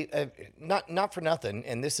actually not for nothing,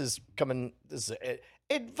 and this is coming. This is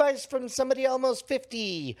advice from somebody almost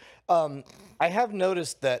 50. I have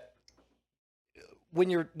noticed that when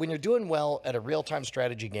you're doing well at a real time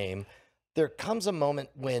strategy game, there comes a moment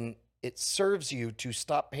when it serves you to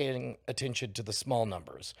stop paying attention to the small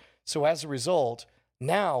numbers. So as a result,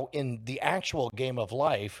 now in the actual game of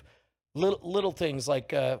life, little things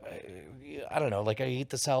like I don't know, like I eat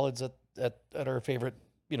the salads at our favorite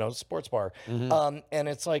sports bar, and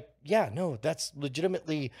it's like, yeah, no, that's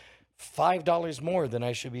legitimately $5 more than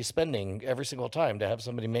I should be spending every single time to have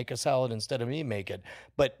somebody make a salad instead of me make it.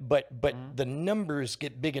 But the numbers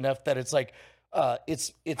get big enough that it's like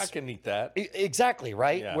it's I can eat that. exactly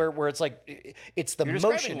right Yeah. where it's like it's the You're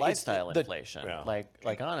motion, describing lifestyle it's the, inflation. Yeah.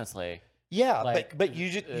 Like honestly, yeah, like, but you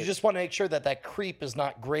just want to make sure that creep is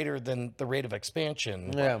not greater than the rate of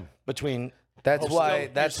expansion. Yeah. Between That's Oh, why.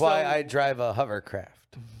 still- That's you're why still- I drive a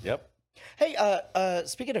hovercraft. Yep. Hey,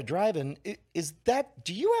 speaking of driving,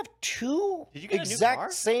 do you have two Did you get a new exact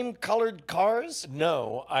car? same colored cars?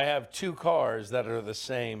 No, I have two cars that are the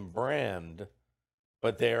same brand,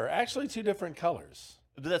 but they are actually two different colors.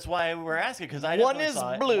 that's why we were asking because I One definitely is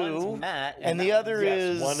saw it. blue, One's matte, and the that other one's-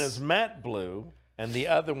 is One is matte blue, and the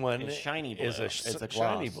other one Is shiny is blue. a, It's a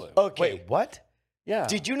shiny gloss. blue. Okay. Wait, what? Yeah.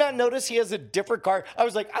 Did you not notice he has a different car? I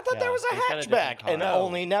was like, I thought Yeah, that was a he's got a different hatchback, car. and No.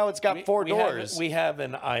 only now it's got four doors. We have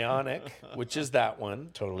an Ionic, which is that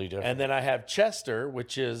one. Totally different. And then I have Chester,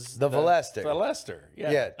 which is The Veloster. Veloster.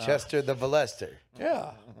 Yeah, Yeah. Chester the Veloster.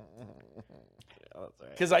 Yeah. Oh, that's right.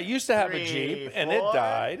 Because I used to have a 3, Jeep and it 4.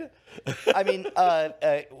 died. I mean, Why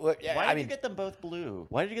I did mean, you get them both blue?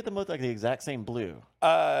 Why did you get them both like the exact same blue?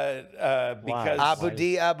 Because Abu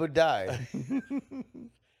D Abu Dai.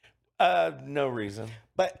 no reason.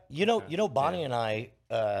 but Bonnie and I.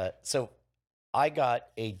 So I got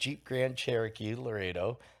a Jeep Grand Cherokee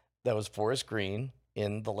Laredo that was forest green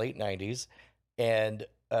in the late '90s, and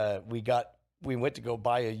we went to go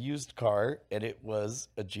buy a used car, and it was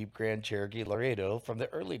a Jeep Grand Cherokee Laredo from the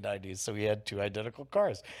early '90s. So we had two identical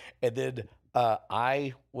cars, and then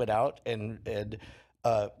I went out and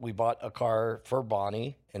we bought a car for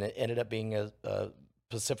Bonnie, and it ended up being a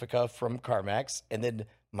Pacifica from CarMax, and then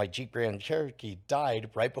my Jeep Grand Cherokee died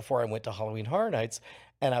right before I went to Halloween Horror Nights,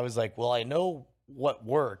 and I was like, well, I know what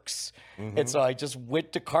works, and so I just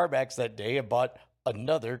went to CarMax that day and bought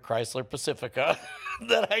another Chrysler Pacifica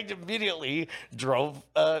that I immediately drove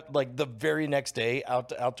like the very next day out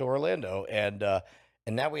to Orlando, and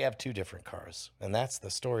now we have two different cars, and that's the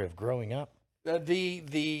story of growing up.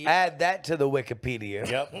 The Add that to the Wikipedia.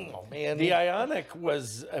 Yep. Oh man, The Ionic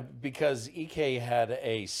was because EK had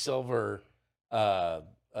a silver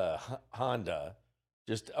Honda,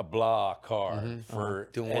 just a blah car for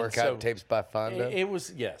Doing and workout so tapes by Fonda. It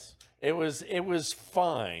was yes, it was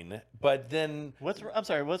fine, but then I'm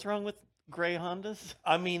sorry. What's wrong with gray Hondas?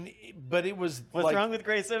 I mean, but it was What's like, wrong with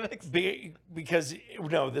gray Civics? because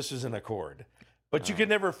no, this was an Accord. But you could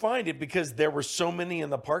never find it because there were so many in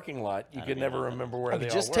the parking lot. You could never remember where they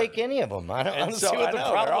just all take were. any of them. I don't And see so what I the know,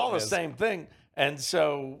 problem they're all is. the same thing. And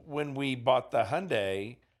so when we bought the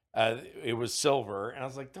Hyundai, it was silver, and I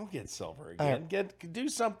was like, "Don't get silver again. Do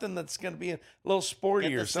something that's going to be a little sporty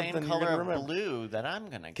Get or the something same you're color gonna of remember." blue that I'm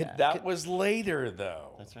gonna get. That was later,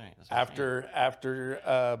 though. That's right. That's what I'm saying.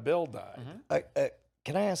 After Bill died.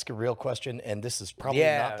 Can I ask a real question? And this is probably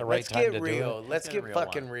yeah, not the right let's time get to real. do Let's get a get real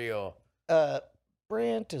fucking one. real. it.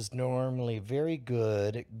 Brant is normally very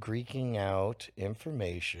good at Greeking out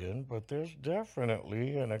information, but there's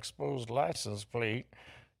definitely an exposed license plate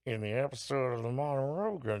in the episode of the Modern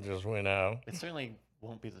Road that just went out. It certainly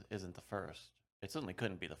won't be. Isn't the first. It certainly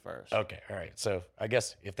couldn't be the first. Okay, all right. So I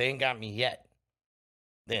guess if they ain't got me yet,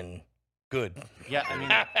 then good. Yeah,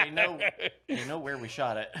 I mean, they know where we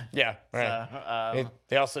shot it. Yeah, So, right.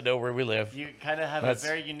 They also know where we live. you kind of have That's- a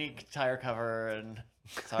very unique tire cover, and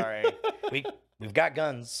sorry. We've got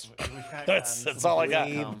guns. We've got That's guns. all I got.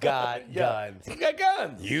 We've got guns. We got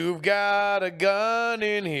guns. You've got a gun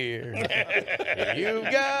in here. You've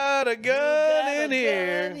got a gun in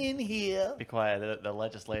here. in here. Be quiet. The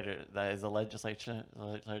legislator. That is the legislation.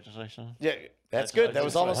 Legislation. Yeah, that's good. That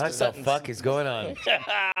was almost a What the sentence. fuck is going on?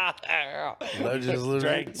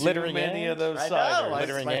 Drank too Littering many in. of those I know. ciders. It's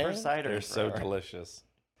Littering my in. first cider. They're so delicious.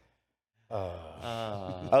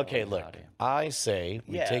 Okay, look. I say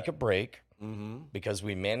we Yeah. take a break Mm-hmm. because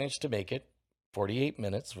we managed to make it 48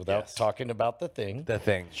 minutes without Yes. talking about the thing. The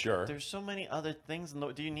thing. Sure. There's so many other things.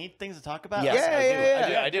 Do you need things to talk about? Yes,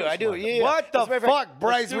 Yeah, I do. I do. Yeah. What the As a matter of fact, fuck,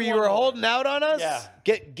 Bryce? do Were you one were more. holding out on us?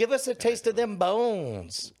 Yeah. Give us a taste of them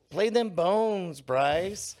bones. Play them bones,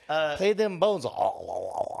 Bryce. Play them bones.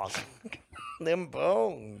 Them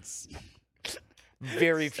bones.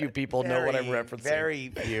 Very few people know what I'm referencing. Very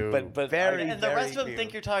few. But very, And the rest of them few.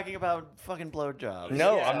 think you're talking about fucking blowjobs.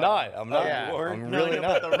 No, Yeah. I'm not. I'm not. yeah. I'm No, really no,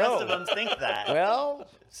 not. but the rest No. of them think that. Well,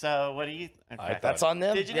 So what do you? Okay. that's on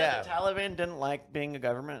them. Did you know Yeah. the Taliban didn't like being a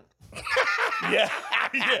government? Yeah.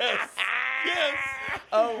 Yes. Yes.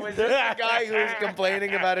 Oh, was this the guy who was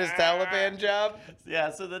complaining about his Taliban job?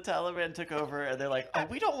 Yeah. So the Taliban took over, and they're like, "Oh,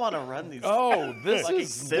 we don't want to run these." Oh, this fucking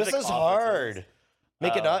is civic This is offices." hard.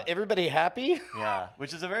 Make it not everybody happy. Yeah,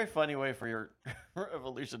 which is a very funny way for your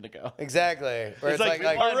revolution to go. Exactly. Where it's like,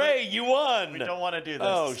 hooray, you won. We don't want to do this.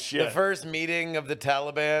 Oh the shit. first meeting of the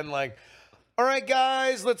Taliban, like, all right,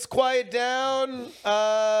 guys, let's quiet down.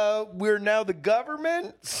 We're now the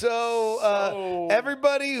government. So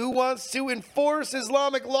everybody who wants to enforce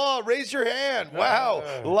Islamic law, raise your hand. Wow.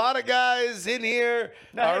 A lot of guys in here.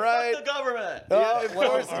 Hey, All fuck right. the government. Of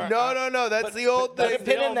course. No. That's the old Put thing. a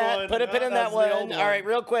pin in that. one. Put a pin in that That's the old one. one. All right,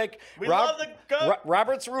 real quick. We love the gun.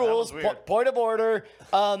 Robert's rules. was weird. Point of order.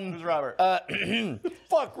 Who's Robert?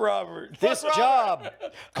 Fuck Robert. This Fuck job,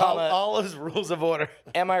 comma, All his rules of order.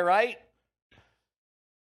 am I right?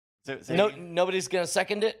 So No, you- nobody's gonna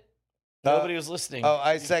second it. Nobody was listening. Oh,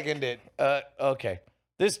 I second it. Okay.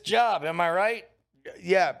 This job, am I right?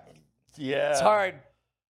 Yeah. Yeah. It's hard.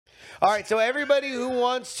 All right. So everybody who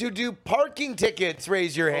wants to do parking tickets,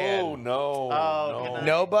 raise your hand. Oh no. Oh, no. good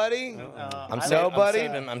Nobody? I'm Nobody?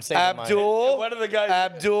 I'm saving mine. Abdul? One of the guys.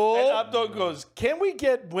 Abdul? And Abdul goes, "Can we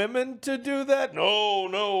get women to do that?" No,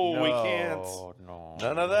 we can't. No.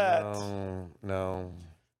 None of that. No.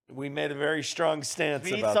 We made a very strong stance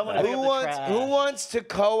We need about someone that. to pick up the Who trash. wants to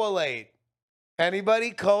collate?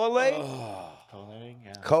 Anybody collate? Collating,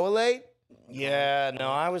 yeah. Collate? Yeah, no,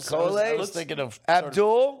 I was thinking of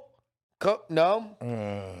Abdul? No?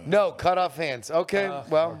 No, cut off hands. Okay,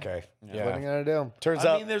 well, Okay. what are you gonna do? Turns I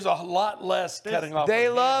out mean, there's a lot less cutting off. They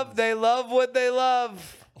of love hands. what they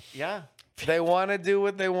love. Yeah. They want to do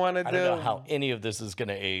what they want to I do. don't know how any of this is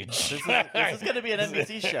gonna age. This is going to be an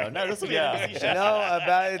NBC show. No, this will be an NBC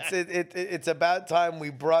show. It's about time we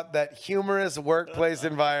brought that humorous workplace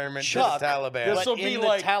environment Chuck, to the Taliban. This But will in be the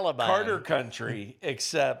like Taliban. Carter country,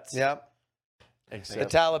 except Yep. The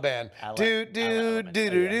Taliban.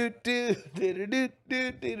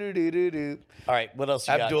 Do. All right, what else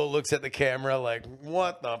you got? Abdul looks at the camera like,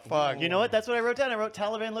 what the fuck? You know what? That's what I wrote down. I wrote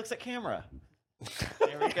Taliban looks at camera.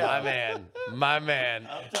 There we go. My man.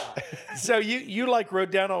 so you like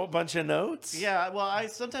wrote down a bunch of notes. Yeah, well, I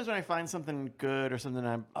sometimes when I find something good or something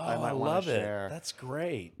I might want to share. That's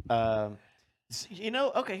great.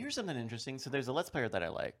 Okay, here's something interesting. So there's a Let's Player that I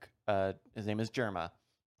like. His name is Jerma,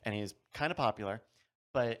 and he's kind of popular.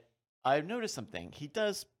 But I've noticed something. He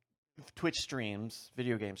does Twitch streams,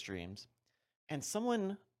 video game streams, and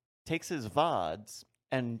someone takes his VODs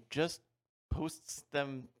and just posts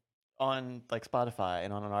them on like Spotify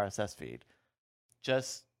and on an RSS feed.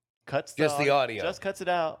 Just cuts Just the audio. Just cuts it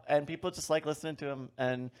out, and people just like listening to him.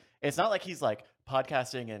 And it's not like he's like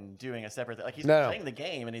podcasting and doing a separate thing. Like he's No. playing the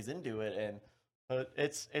game and he's into it, and but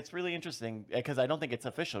it's really interesting because I don't think it's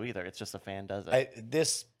official either. It's just a fan does it.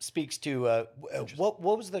 This speaks to what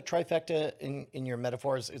was the trifecta in your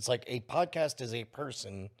metaphors? It's like a podcast is a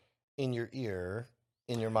person in your ear,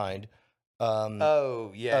 in your mind.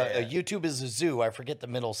 Oh, yeah. A YouTube is a zoo. I forget the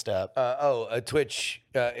middle step. A Twitch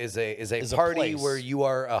is a Is a party place. where you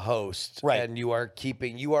are a host, Right. And you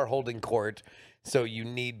are holding court. So you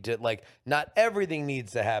need to not everything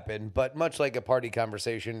needs to happen, but much like a party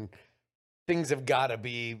conversation, things have got to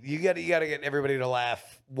be. You got to get everybody to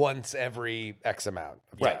laugh once every X amount.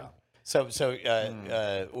 Right. So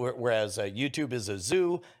whereas YouTube is a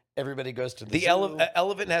zoo, everybody goes to the The zoo.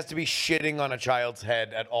 elephant has to be shitting on a child's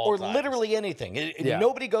head at all Or times. literally anything. Yeah.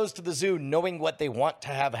 Nobody goes to the zoo knowing what they want to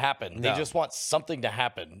have happen. They No. just want something to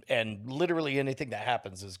happen. And literally anything that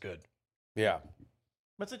happens is good. Yeah.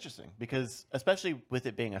 That's interesting because especially with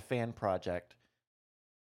it being a fan project,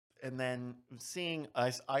 and then seeing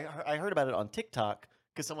I heard about it on TikTok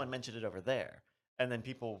because someone mentioned it over there, and then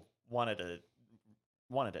people wanted it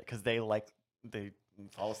because they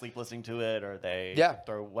fall asleep listening to it, or they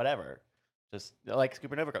or whatever. Just like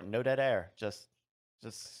Scoop and Overcoat, no dead air. Just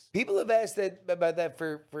People have asked about that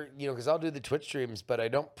for because I'll do the Twitch streams, but I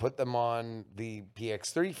don't put them on the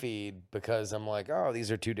PX3 feed because I'm like, oh, these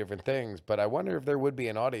are two different things. But I wonder if there would be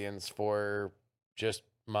an audience for just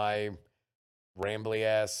my rambly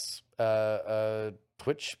ass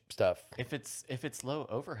Twitch stuff. if it's low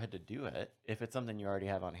overhead to do it, if it's something you already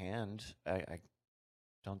have on hand, I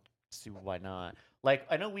don't see why not. Like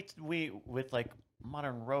I know we with like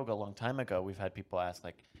Modern Rogue a long time ago, we've had people ask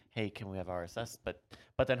like, "Hey, can we have RSS?" But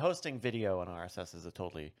then hosting video on RSS is a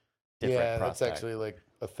totally different Yeah, that's prospect. actually like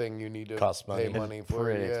a thing you need to Costs money. pay It's money for.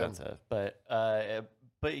 pretty Yeah. expensive.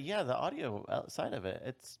 But yeah, the audio outside of it,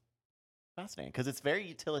 it's fascinating because it's very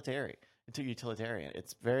utilitarian.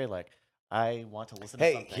 It's very like I want to listen to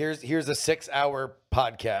Hey, something. here's a 6-hour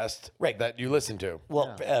podcast that you listen to.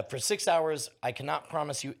 Well, for 6 hours, I cannot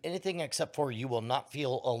promise you anything except for you will not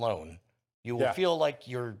feel alone. You will feel like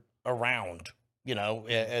you're around,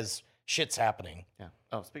 as shit's happening. Yeah.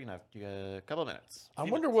 Oh, speaking of, you got a couple of minutes. I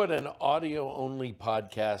wonder what an audio-only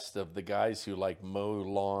podcast of the guys who like mow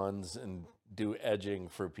lawns and do edging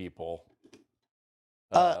for people.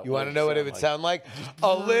 You want to know what it would sound like?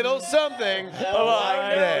 A little something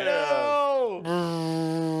like this.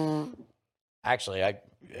 Actually, I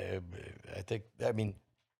think,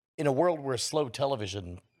 in a world where slow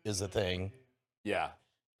television is a thing, Yeah.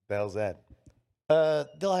 The hell's that?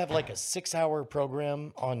 they'll have like a 6-hour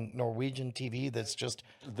program on Norwegian TV that's just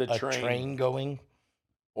The a train. train going.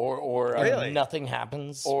 Or and Really? nothing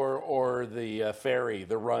happens. or the ferry,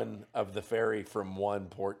 the run of the ferry from one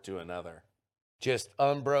port to another. Just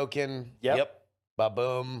unbroken. Yep.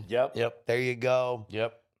 Ba-boom. Yep. Yep. There you go.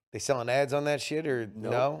 Yep. They selling ads on that shit or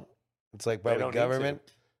Nope. no? It's like They by the don't need government.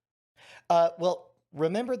 Well,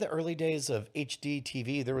 remember the early days of HD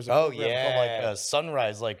TV? There was a Oh, program called yeah. like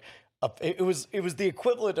Sunrise, like it was the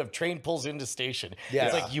equivalent of Train Pulls Into Station. Yeah.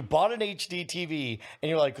 It's like you bought an HD TV and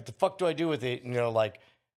you're like, what the fuck do I do with it? And you're like,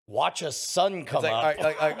 watch a sun come It's like,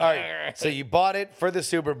 up. all right. So you bought it for the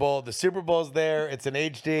Super Bowl. The Super Bowl's there. It's an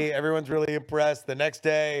HD. Everyone's really impressed. The next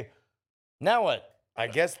day, Now what? I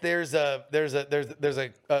guess there's a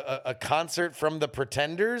concert from the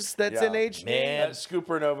Pretenders that's in Yeah. HD. Man. That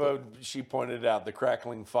Scooper Nova, she pointed out the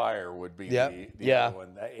Crackling Fire would be Yep. the Yeah. other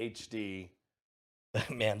one. That HD.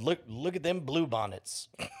 Man, look at them blue bonnets.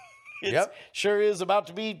 It's Yep. Sure is about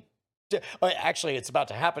to be. Actually, it's about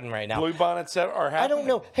to happen right now. Blue bonnets are happening. I don't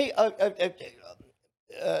know. Hey,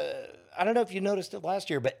 I don't know if you noticed it last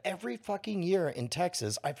year, but every fucking year in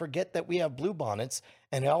Texas, I forget that we have blue bonnets,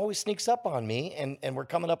 and it always sneaks up on me. And we're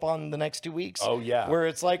coming up on the next 2 weeks. Oh, yeah. where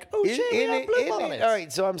it's like, oh shit, we have blue bonnets. All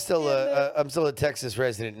right, so I'm still a Texas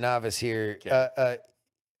resident novice here.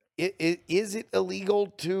 Is it illegal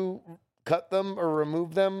to cut them or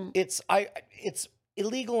remove them? It's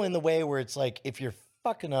illegal in the way where it's like if you're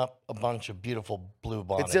fucking up a bunch of beautiful blue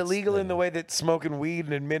bonnets. It's illegal in then- the way that smoking weed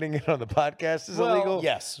and admitting it on the podcast is Well, illegal.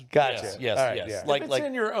 Yes. Gotcha. Yes. All right, yes. yeah. Like If it's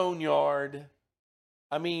in your own yard,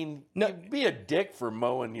 I mean, No. you'd be a dick for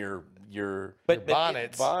mowing your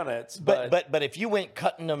bonnets. bonnets, But if you went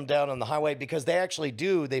cutting them down on the highway, because they actually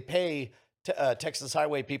do, they pay Texas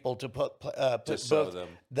highway people to put sow both them.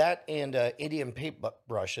 that and Indian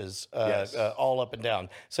paintbrushes Yes. all up and down.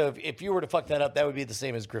 So if you were to fuck that up, that would be the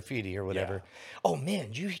same as graffiti or whatever. Oh man,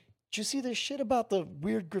 did you see this shit about the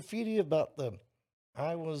weird graffiti about the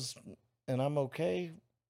I was and I'm okay?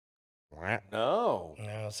 no.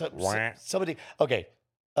 No, somebody. Okay,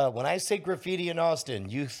 when I say graffiti in Austin,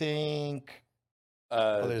 you think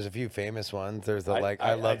Well, there's a few famous ones. There's the I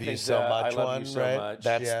I love you think so the much I love one, you so right? much.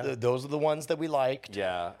 that's Yeah. those are the ones that we liked?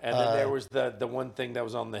 Yeah, and then there was the one thing that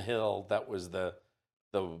was on the hill that was the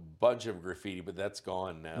bunch of graffiti, but that's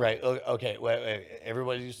gone now. Right. Okay. Wait,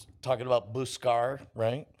 everybody's talking about Buscar,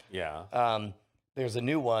 right? Yeah. There's a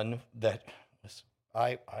new one that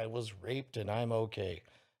I was raped and I'm okay.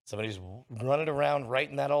 Somebody's running around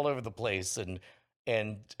writing that all over the place, and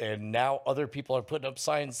now other people are putting up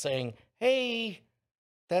signs saying, "Hey,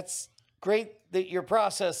 that's great that you're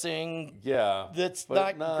processing. Yeah. That's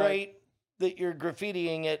but not great that you're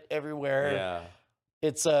graffitiing it everywhere." Yeah.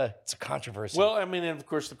 It's a controversy. Well, I mean, and of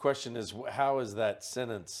course, the question is, how is that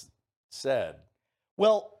sentence said?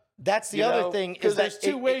 well, that's the other thing because is that there's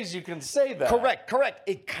two ways you can say that. Correct.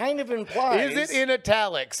 It kind of implies. Is it in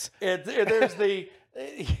italics? There's the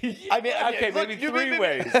I mean, okay, look, maybe three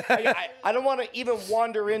ways. I don't want to even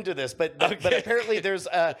wander into this, but apparently there's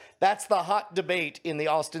that's the hot debate in the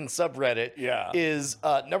Austin subreddit. Yeah. Is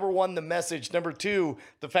number one the message, number two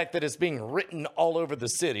the fact that it's being written all over the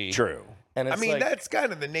city. True. And I it's mean, like, that's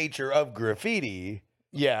kind of the nature of graffiti.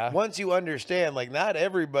 yeah. Once you understand, like, not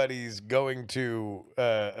everybody's going to,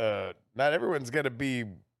 not everyone's going to be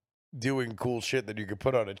doing cool shit that you could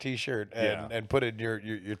put on a T-shirt and put in your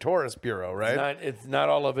tourist bureau, right? It's not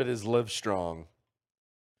all of it is live strong.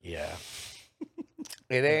 Yeah.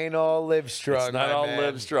 It ain't all live strong. It's not my all man.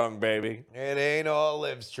 live strong, baby. It ain't all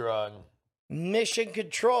live strong. Mission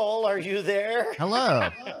Control, are you there? Hello.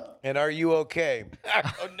 And are you okay?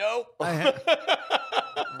 Oh, no.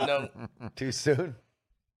 No. Too soon?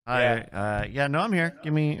 Yeah, no, I'm here.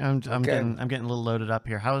 Give me. I'm Okay. getting a little loaded up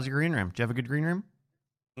here. How was your green room? Did you have a good green room?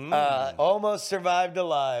 Almost survived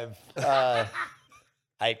alive. I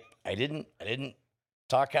didn't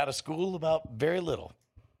talk out of school about very little.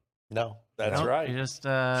 No. That's No, right. You just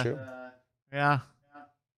Sure. yeah.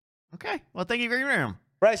 Okay. Well, thank you, green room.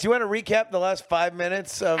 Bryce, you want to recap the last 5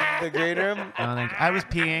 minutes of the green room? I was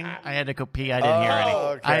peeing. I had to go pee. I didn't hear any.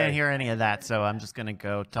 okay. I didn't hear any of that. So I'm just gonna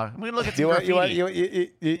go talk. I'm gonna look at some You want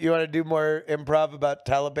graffiti. you want to do more improv about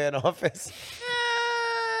Taliban office?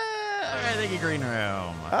 All right, thank you, green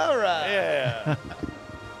room. All right. Yeah.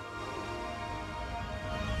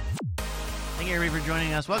 Thank you, everybody, for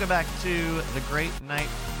joining us. Welcome back to the Great Night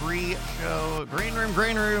Free Show. Green room,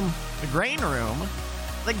 grain room, the grain room,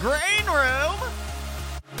 the grain room.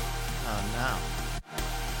 Oh no.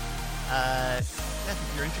 Beth, if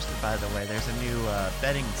you're interested, by the way, there's a new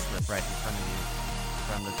betting slip right in front of you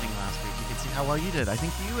from the thing last week. You can see how well you did. I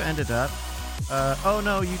think you ended up. Oh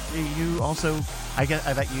no, you also. I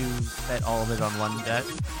bet you bet all of it on one bet.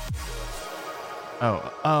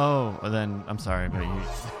 Oh, well then I'm sorry, but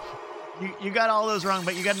you got all those wrong,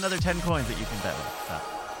 but you got another 10 coins that you can bet with. So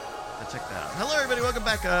check that out. Hello, everybody. Welcome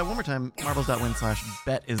back. One more time,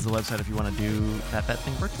 marbles.win/bet is the website if you want to do that bet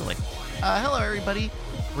thing virtually. Hello, everybody.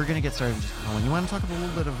 We're going to get started in just a moment. You want to talk about a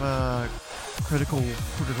little bit of critical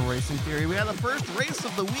racing theory? We have the first race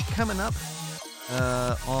of the week coming up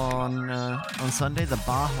on Sunday, the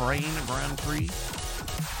Bahrain Grand Prix.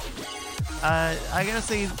 I got to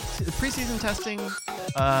say, preseason testing,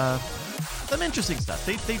 some interesting stuff.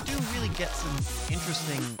 They do really get some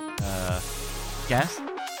interesting guests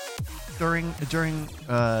during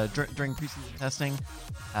preseason testing,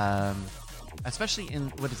 especially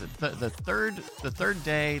in what is it the third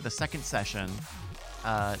day, the second session.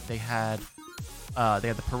 They had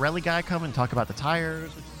the Pirelli guy come and talk about the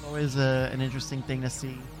tires, which is always an interesting thing to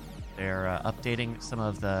see. They're updating some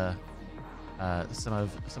of the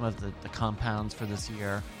compounds for this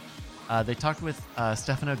year. They talked with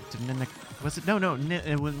Stefano Dominic. Was it? No.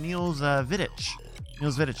 It was Niels Vidic.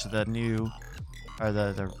 Niels Vidic, the new, or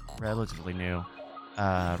the relatively new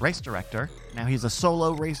race director. Now he's a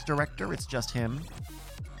solo race director. It's just him.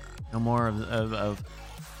 No more of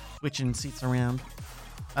switching seats around.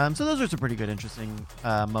 So those are some pretty good, interesting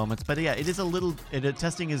moments. But yeah, it is a little.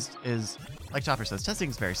 Testing is like Chopper says. Testing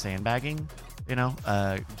is very sandbagging. You know,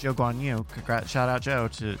 Joe Guan Yu. Shout out Joe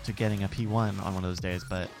to getting a P1 on one of those days.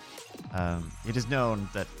 But it is known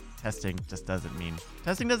that testing doesn't mean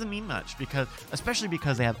much, especially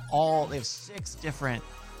because they have 6 different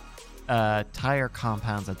tire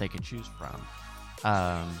compounds that they can choose from,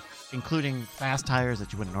 including fast tires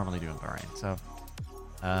that you wouldn't normally do in Bahrain. So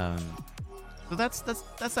that's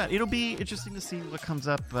that. It'll be interesting to see what comes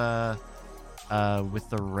up with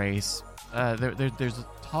the race. There's a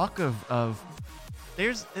talk of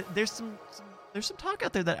there's some talk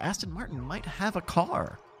out there that Aston Martin might have a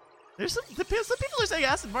car. There's some people are saying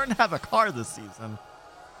Aston Martin have a car this season.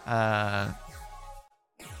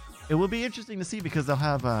 It will be interesting to see because they'll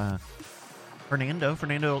have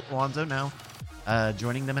Fernando Alonso now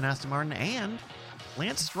joining them in Aston Martin, and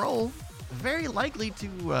Lance Stroll very likely to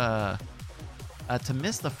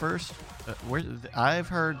miss the first. I've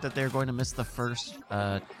heard that they're going to miss the first.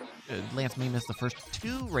 Lance may miss the first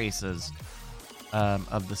 2 races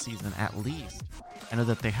of the season at least. I know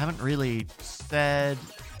that they haven't really said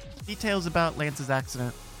details about Lance's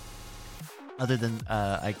accident, other than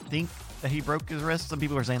I think that he broke his wrist. Some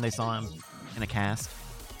people are saying they saw him in a cast.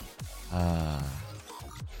 I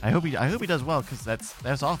hope he does well, because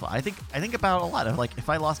that's awful. I think about a lot of, like, if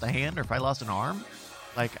I lost a hand or if I lost an arm,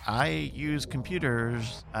 like, I use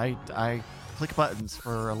computers. I click buttons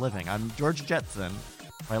for a living. I'm George Jetson.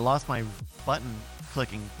 If I lost my button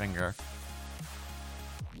clicking finger,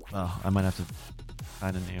 well, I might have to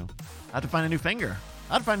find a new finger.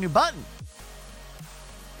 I have to find a new button.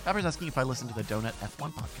 Copper's asking if I listen to the Donut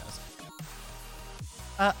F1 podcast.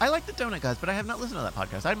 I like the Donut Guys, but I have not listened to that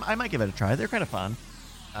podcast. I might give it a try. They're kind of fun.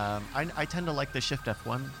 I tend to like the Shift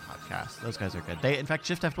F1 podcast. Those guys are good. In fact,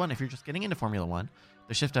 Shift F1, if you're just getting into Formula One,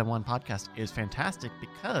 the Shift F1 podcast is fantastic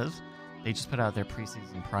because they just put out their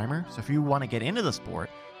preseason primer. So if you want to get into the sport,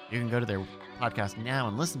 you can go to their podcast now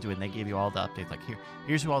and listen to it, and they give you all the updates. Like,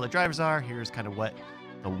 here's who all the drivers are. Here's kind of what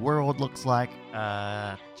the world looks like.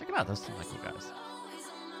 Check them out. Those seem like cool guys.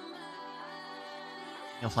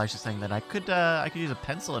 Neil Fleisch is saying that I could use a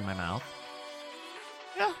pencil in my mouth.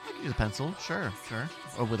 Yeah, I could use a pencil. Sure.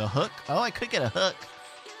 Or with a hook. Oh, I could get a hook.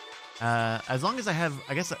 As long as I have,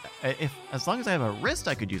 I guess, as long as I have a wrist,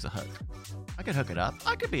 I could use a hook. I could hook it up.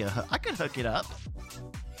 I could hook it up.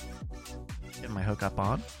 Get my hook up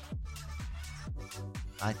on.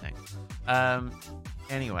 I think.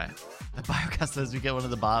 Anyway, the Biocast says we get one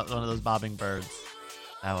of those bobbing birds.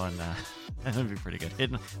 That one, that would be pretty good.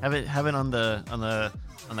 Have it on the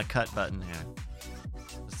cut button here,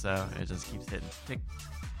 so it just keeps hitting tick,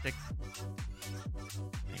 tick.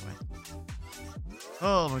 Anyway.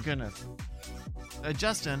 Oh my goodness.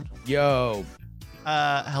 Justin. Yo.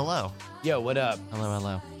 Hello. Yo, what up?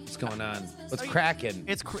 Hello. What's going on? What's cracking?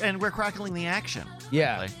 And we're crackling the action.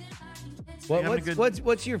 Yeah. Really.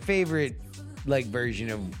 What's your favorite like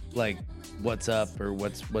version of like what's up or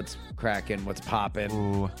what's cracking, what's popping?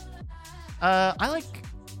 Ooh. I like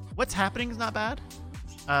what's happening is not bad.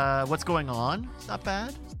 What's going on is not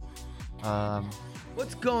bad.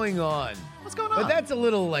 What's going on? What's going on? But that's a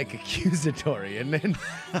little like accusatory, and then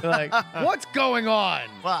like what's going on?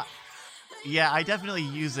 Well, yeah, I definitely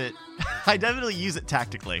use it. I definitely use it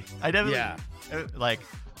tactically. I definitely like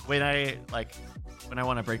when I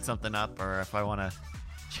want to break something up, or if I want to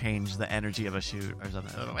change the energy of a shoot or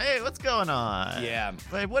something. Hey, what's going on? Yeah.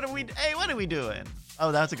 Wait, what are we doing?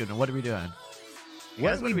 Oh, that's a good one. What are we doing?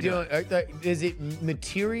 What are we doing? Does it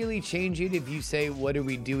materially change it if you say, "What are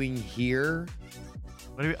we doing here"?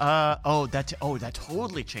 That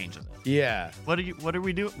totally changes it. Yeah. What are you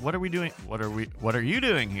doing here? What are you doing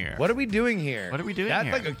here? What are we doing here? What are we doing That's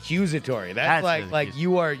here? like accusatory. That's like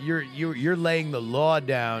you're laying the law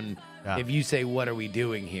down. Yeah. If you say, "What are we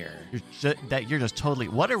doing here?" You're just totally.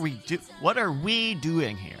 What are we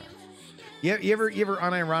doing here? You ever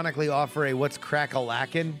unironically offer a "What's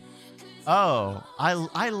crack-a-lackin'"? Oh,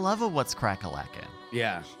 I love a what's crack-a-lackin'.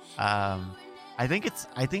 Yeah. I think.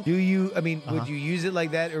 Do you? I mean, would you use it like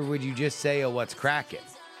that, or would you just say, "Oh, what's cracking"?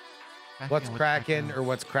 What's cracking, or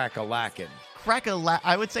what's crack-a-lackin'?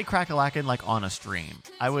 I would say crack-a-lackin' like on a stream.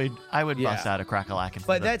 I would bust out a crack-a-lackin'.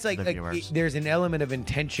 But that's like viewers. there's an element of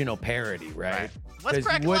intentional parody, right? What's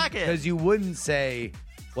crack-a-lackin'? Because you wouldn't say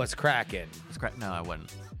 "What's cracking." No, I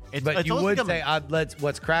wouldn't. But you would say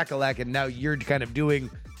 "What's crack-a-lackin'." Now you're kind of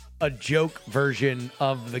doing a joke version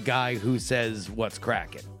of the guy who says "What's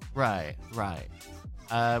cracking." Right.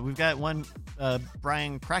 We've got one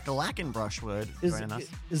Brian Crack-a-lackin' Brushwood joining us.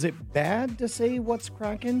 Is it bad to say what's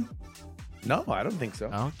cracking? No, I don't think so.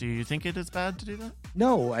 Oh, do you think it is bad to do that?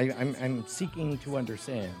 No, I'm seeking to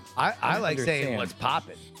understand. I like saying understand. "What's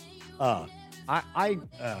popping."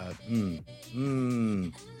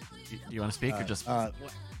 You want to speak or just?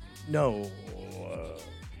 No.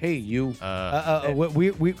 Hey, you.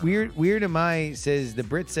 Weird Am I says the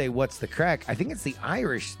Brits say "What's the crack?" I think it's the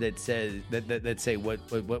Irish that says that say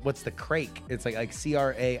what's the crake? It's like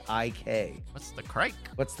CRAIK. What's the crake?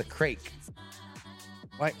 What's the crake?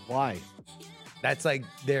 Why? That's like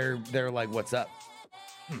they're like "What's up?"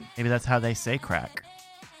 Maybe that's how they say crack.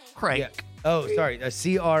 Crake. Yeah. Oh, sorry.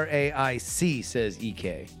 CRAIC says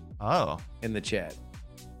EK Oh. in the chat.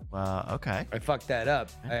 Well, okay. I fucked that up.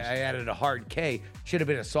 I added a hard K. Should have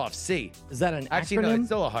been a soft C. Is that an Actually, acronym? no, it's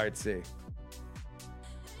still a hard C.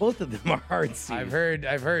 Both of them are hard C. I've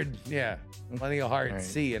heard, yeah, plenty of hard Right.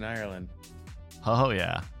 C in Ireland. Oh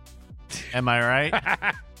yeah. Am I right?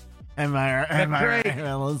 Am I right,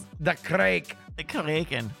 fellas? The crake. The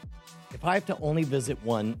craking. If I have to only visit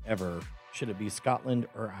one ever, should it be Scotland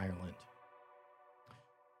or Ireland?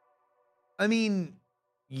 I mean,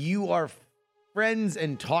 you are friends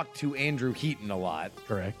and talk to Andrew Heaton a lot.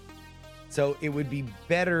 Correct. So it would be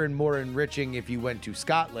better and more enriching if you went to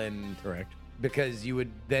Scotland. Correct. Because you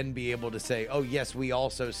would then be able to say, oh, yes, we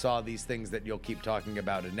also saw these things that you'll keep talking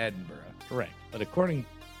about in Edinburgh. Correct. But according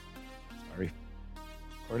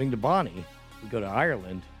to Bonnie, we go to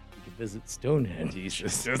Ireland, we can visit Stonehenge.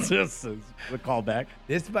 Jesus. This is the callback.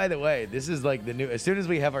 This, by the way, this is like the new. As soon as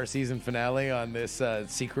we have our season finale on this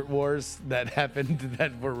Secret Wars that happened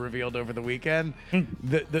that were revealed over the weekend,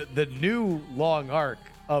 the new long arc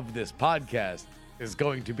of this podcast is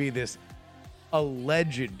going to be this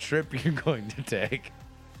alleged trip you're going to take.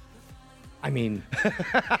 I mean,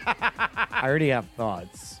 I already have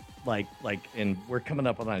thoughts. And we're coming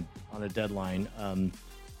up on a deadline. I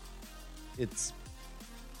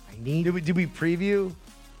need. Did we preview?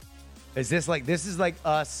 Is this like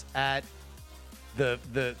us at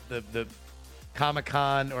the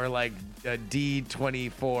Comic-Con or like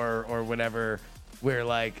D24 or whatever, where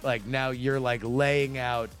like now you're like laying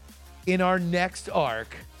out in our next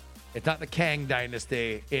arc. It's not the Kang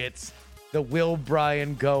Dynasty. It's the Will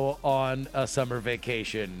Bryan go on a summer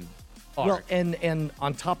vacation arc. Well, and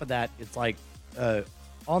on top of that, it's like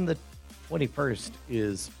on the 21st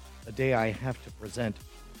is a day I have to present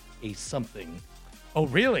a something. Oh,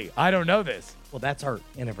 really? I don't know this. Well, that's our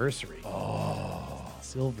anniversary. Oh,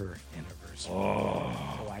 silver anniversary. Oh,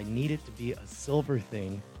 so I need it to be a silver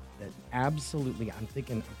thing that absolutely. I'm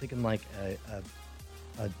thinking like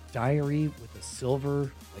a diary with a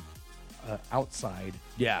silver outside.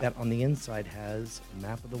 Yeah. That on the inside has a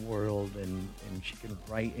map of the world, and she can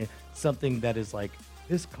write in something that is like,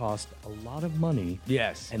 this cost a lot of money.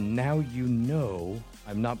 Yes. And now you know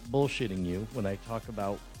I'm not bullshitting you when I talk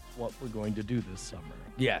about what we're going to do this summer.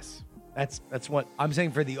 Yes. That's what I'm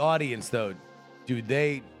saying for the audience, though. Do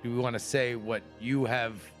we want to say what you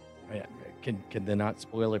have? can they not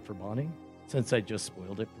spoil it for Bonnie? Since I just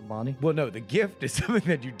spoiled it for Bonnie. Well, no, the gift is something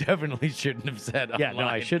that you definitely shouldn't have said. Yeah, online.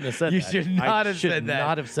 no, I shouldn't have said you that. You should not I have should said that.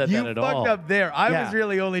 not have said you that at all. You fucked up there. I Yeah. was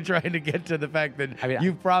really only trying to get to the fact that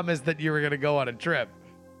you promised that you were going to go on a trip.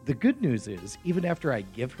 The good news is, even after I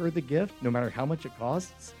give her the gift, no matter how much it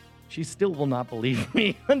costs, she still will not believe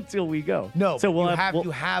me until we go. No, so you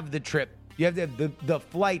have the trip. You have to have the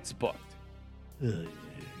flights booked.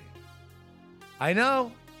 I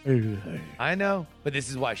know. I know. But this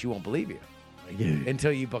is why she won't believe you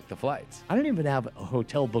until you book the flights. I don't even have a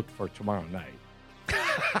hotel booked for tomorrow night.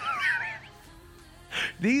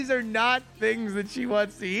 These are not things that she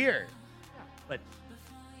wants to hear. But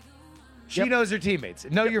she knows her teammates.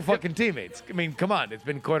 Know your fucking teammates. I mean, come on. It's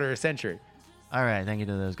been quarter of a century. All right, thank you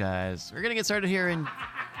to those guys. We're gonna get started here in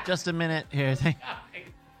just a minute. Here,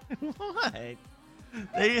 what?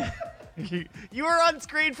 You were on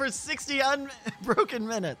screen for 60 unbroken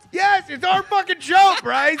minutes. Yes, it's our fucking show,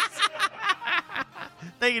 Bryce.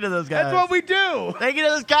 Thank you to those guys. That's what we do. Thank you to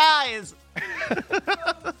those guys.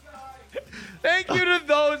 Thank you to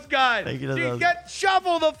those guys. Thank you to those.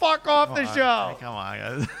 Shovel the fuck off the show. Hey, come on,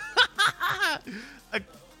 guys.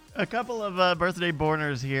 a couple of birthday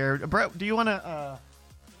borners here. Brett, do you want to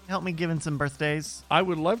help me giving some birthdays? I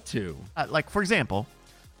would love to. For example,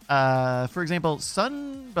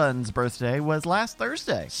 Sunbun's birthday was last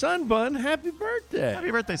Thursday. Sunbun, happy birthday.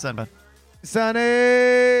 Happy birthday, Sunbun.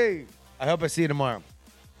 Sonny. I hope I see you tomorrow.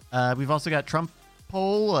 We've also got Trump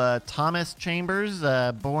Pole, Thomas Chambers,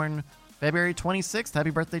 born February 26th.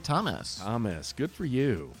 Happy birthday, Thomas. Thomas, good for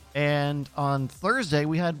you. And on Thursday,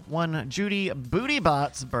 we had one Judy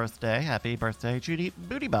Bootybot's birthday. Happy birthday, Judy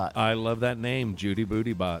Bootybot. I love that name, Judy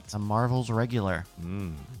Bootybot. A Marvel's regular.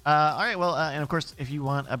 All right, well, and of course, if you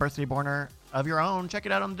want a birthday borner of your own, check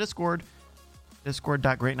it out on the Discord.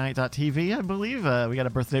 Discord.greatnight.tv, I believe. We got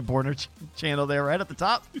a birthday borner channel there right at the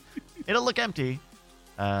top. It'll look empty,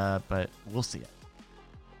 but we'll see it.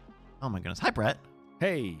 Oh my goodness. Hi, Brett.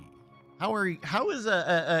 Hey. How are you? How is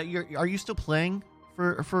are you still playing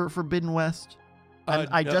for Forbidden West?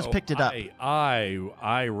 I just picked it up.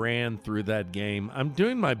 I ran through that game. I'm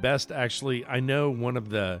doing my best, actually. I know one of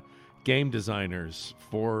the game designers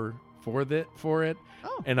for it,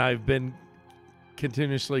 and I've been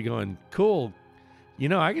continuously going, cool. You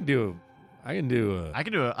know, I could do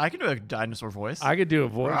a dinosaur voice. I could do a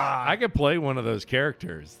voice. I could play one of those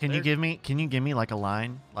characters. Can you give me like a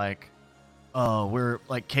line like, oh, we're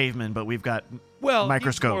like cavemen, but we've got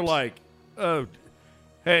microscopes. More like, oh,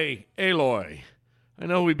 hey, Aloy, I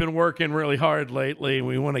know we've been working really hard lately, and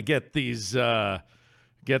we want to get these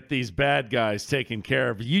bad guys taken care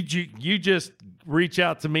of. You just reach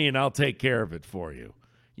out to me, and I'll take care of it for you.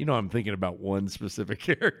 You know, I'm thinking about one specific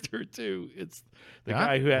character too. It's the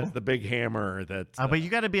guy who has the big hammer. But you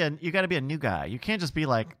got to be a new guy. You can't just be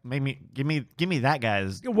like, give me that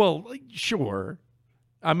guy's. Well, sure.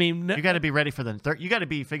 I mean, you got to be ready for the third. You got to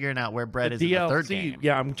be figuring out where Brett is DLC, in the third game.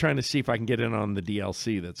 Yeah, I'm trying to see if I can get in on the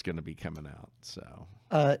DLC that's going to be coming out. So,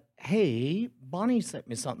 hey, Bonnie sent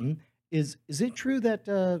me something. Is it true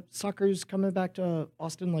that soccer's coming back to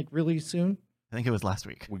Austin like really soon? I think it was last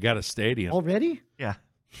week. We got a stadium already. Yeah.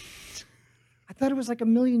 I thought it was like a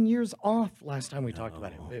million years off last time we talked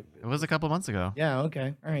about it. It was a couple months ago. Yeah.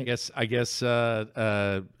 Okay. All right. I guess. Starts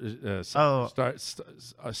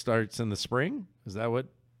in the spring. Is that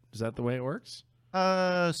the way it works?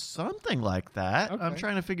 Something like that. I'm Okay.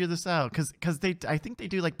 trying to figure this out because I think they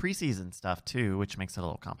do like preseason stuff too, which makes it a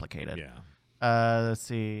little complicated. Yeah. Let's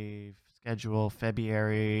see. Schedule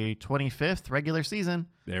February 25th, regular season.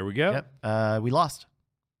 There we go. Yep. We lost.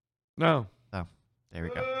 No. Oh, there we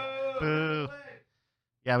go. Boo.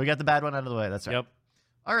 Yeah, we got the bad one out of the way. That's right. Yep.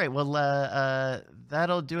 All right. Well,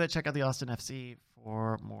 that'll do it. Check out the Austin FC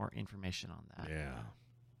for more information on that. Yeah.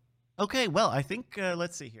 Okay. Well, I think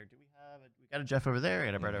let's see here. We got a Jeff over there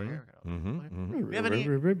and a Brett over here. Mm-hmm. We have any?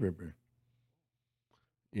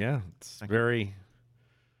 Yeah. It's Thank you. very.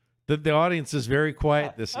 The audience is very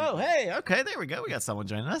quiet this Oh, evening. hey. Okay, there we go. We got someone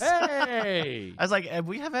joining us. Hey. I was like,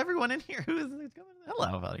 we have everyone in here. Who is coming?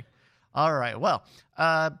 Hello, buddy. All right. Well,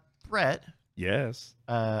 Brett. Yes.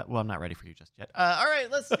 Well, I'm not ready for you just yet. All right.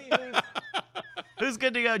 Let's see who's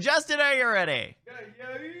good to go. Justin, are you ready?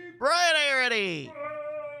 Brian, are you ready?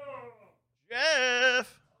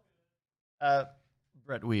 Jeff.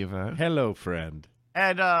 Brett Weaver. Hello, friend.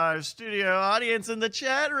 And our studio audience in the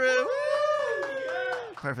chat room.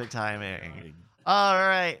 Perfect timing. All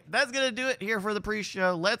right. That's going to do it here for the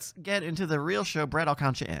pre-show. Let's get into the real show. Brett, I'll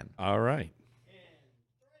count you in. All right.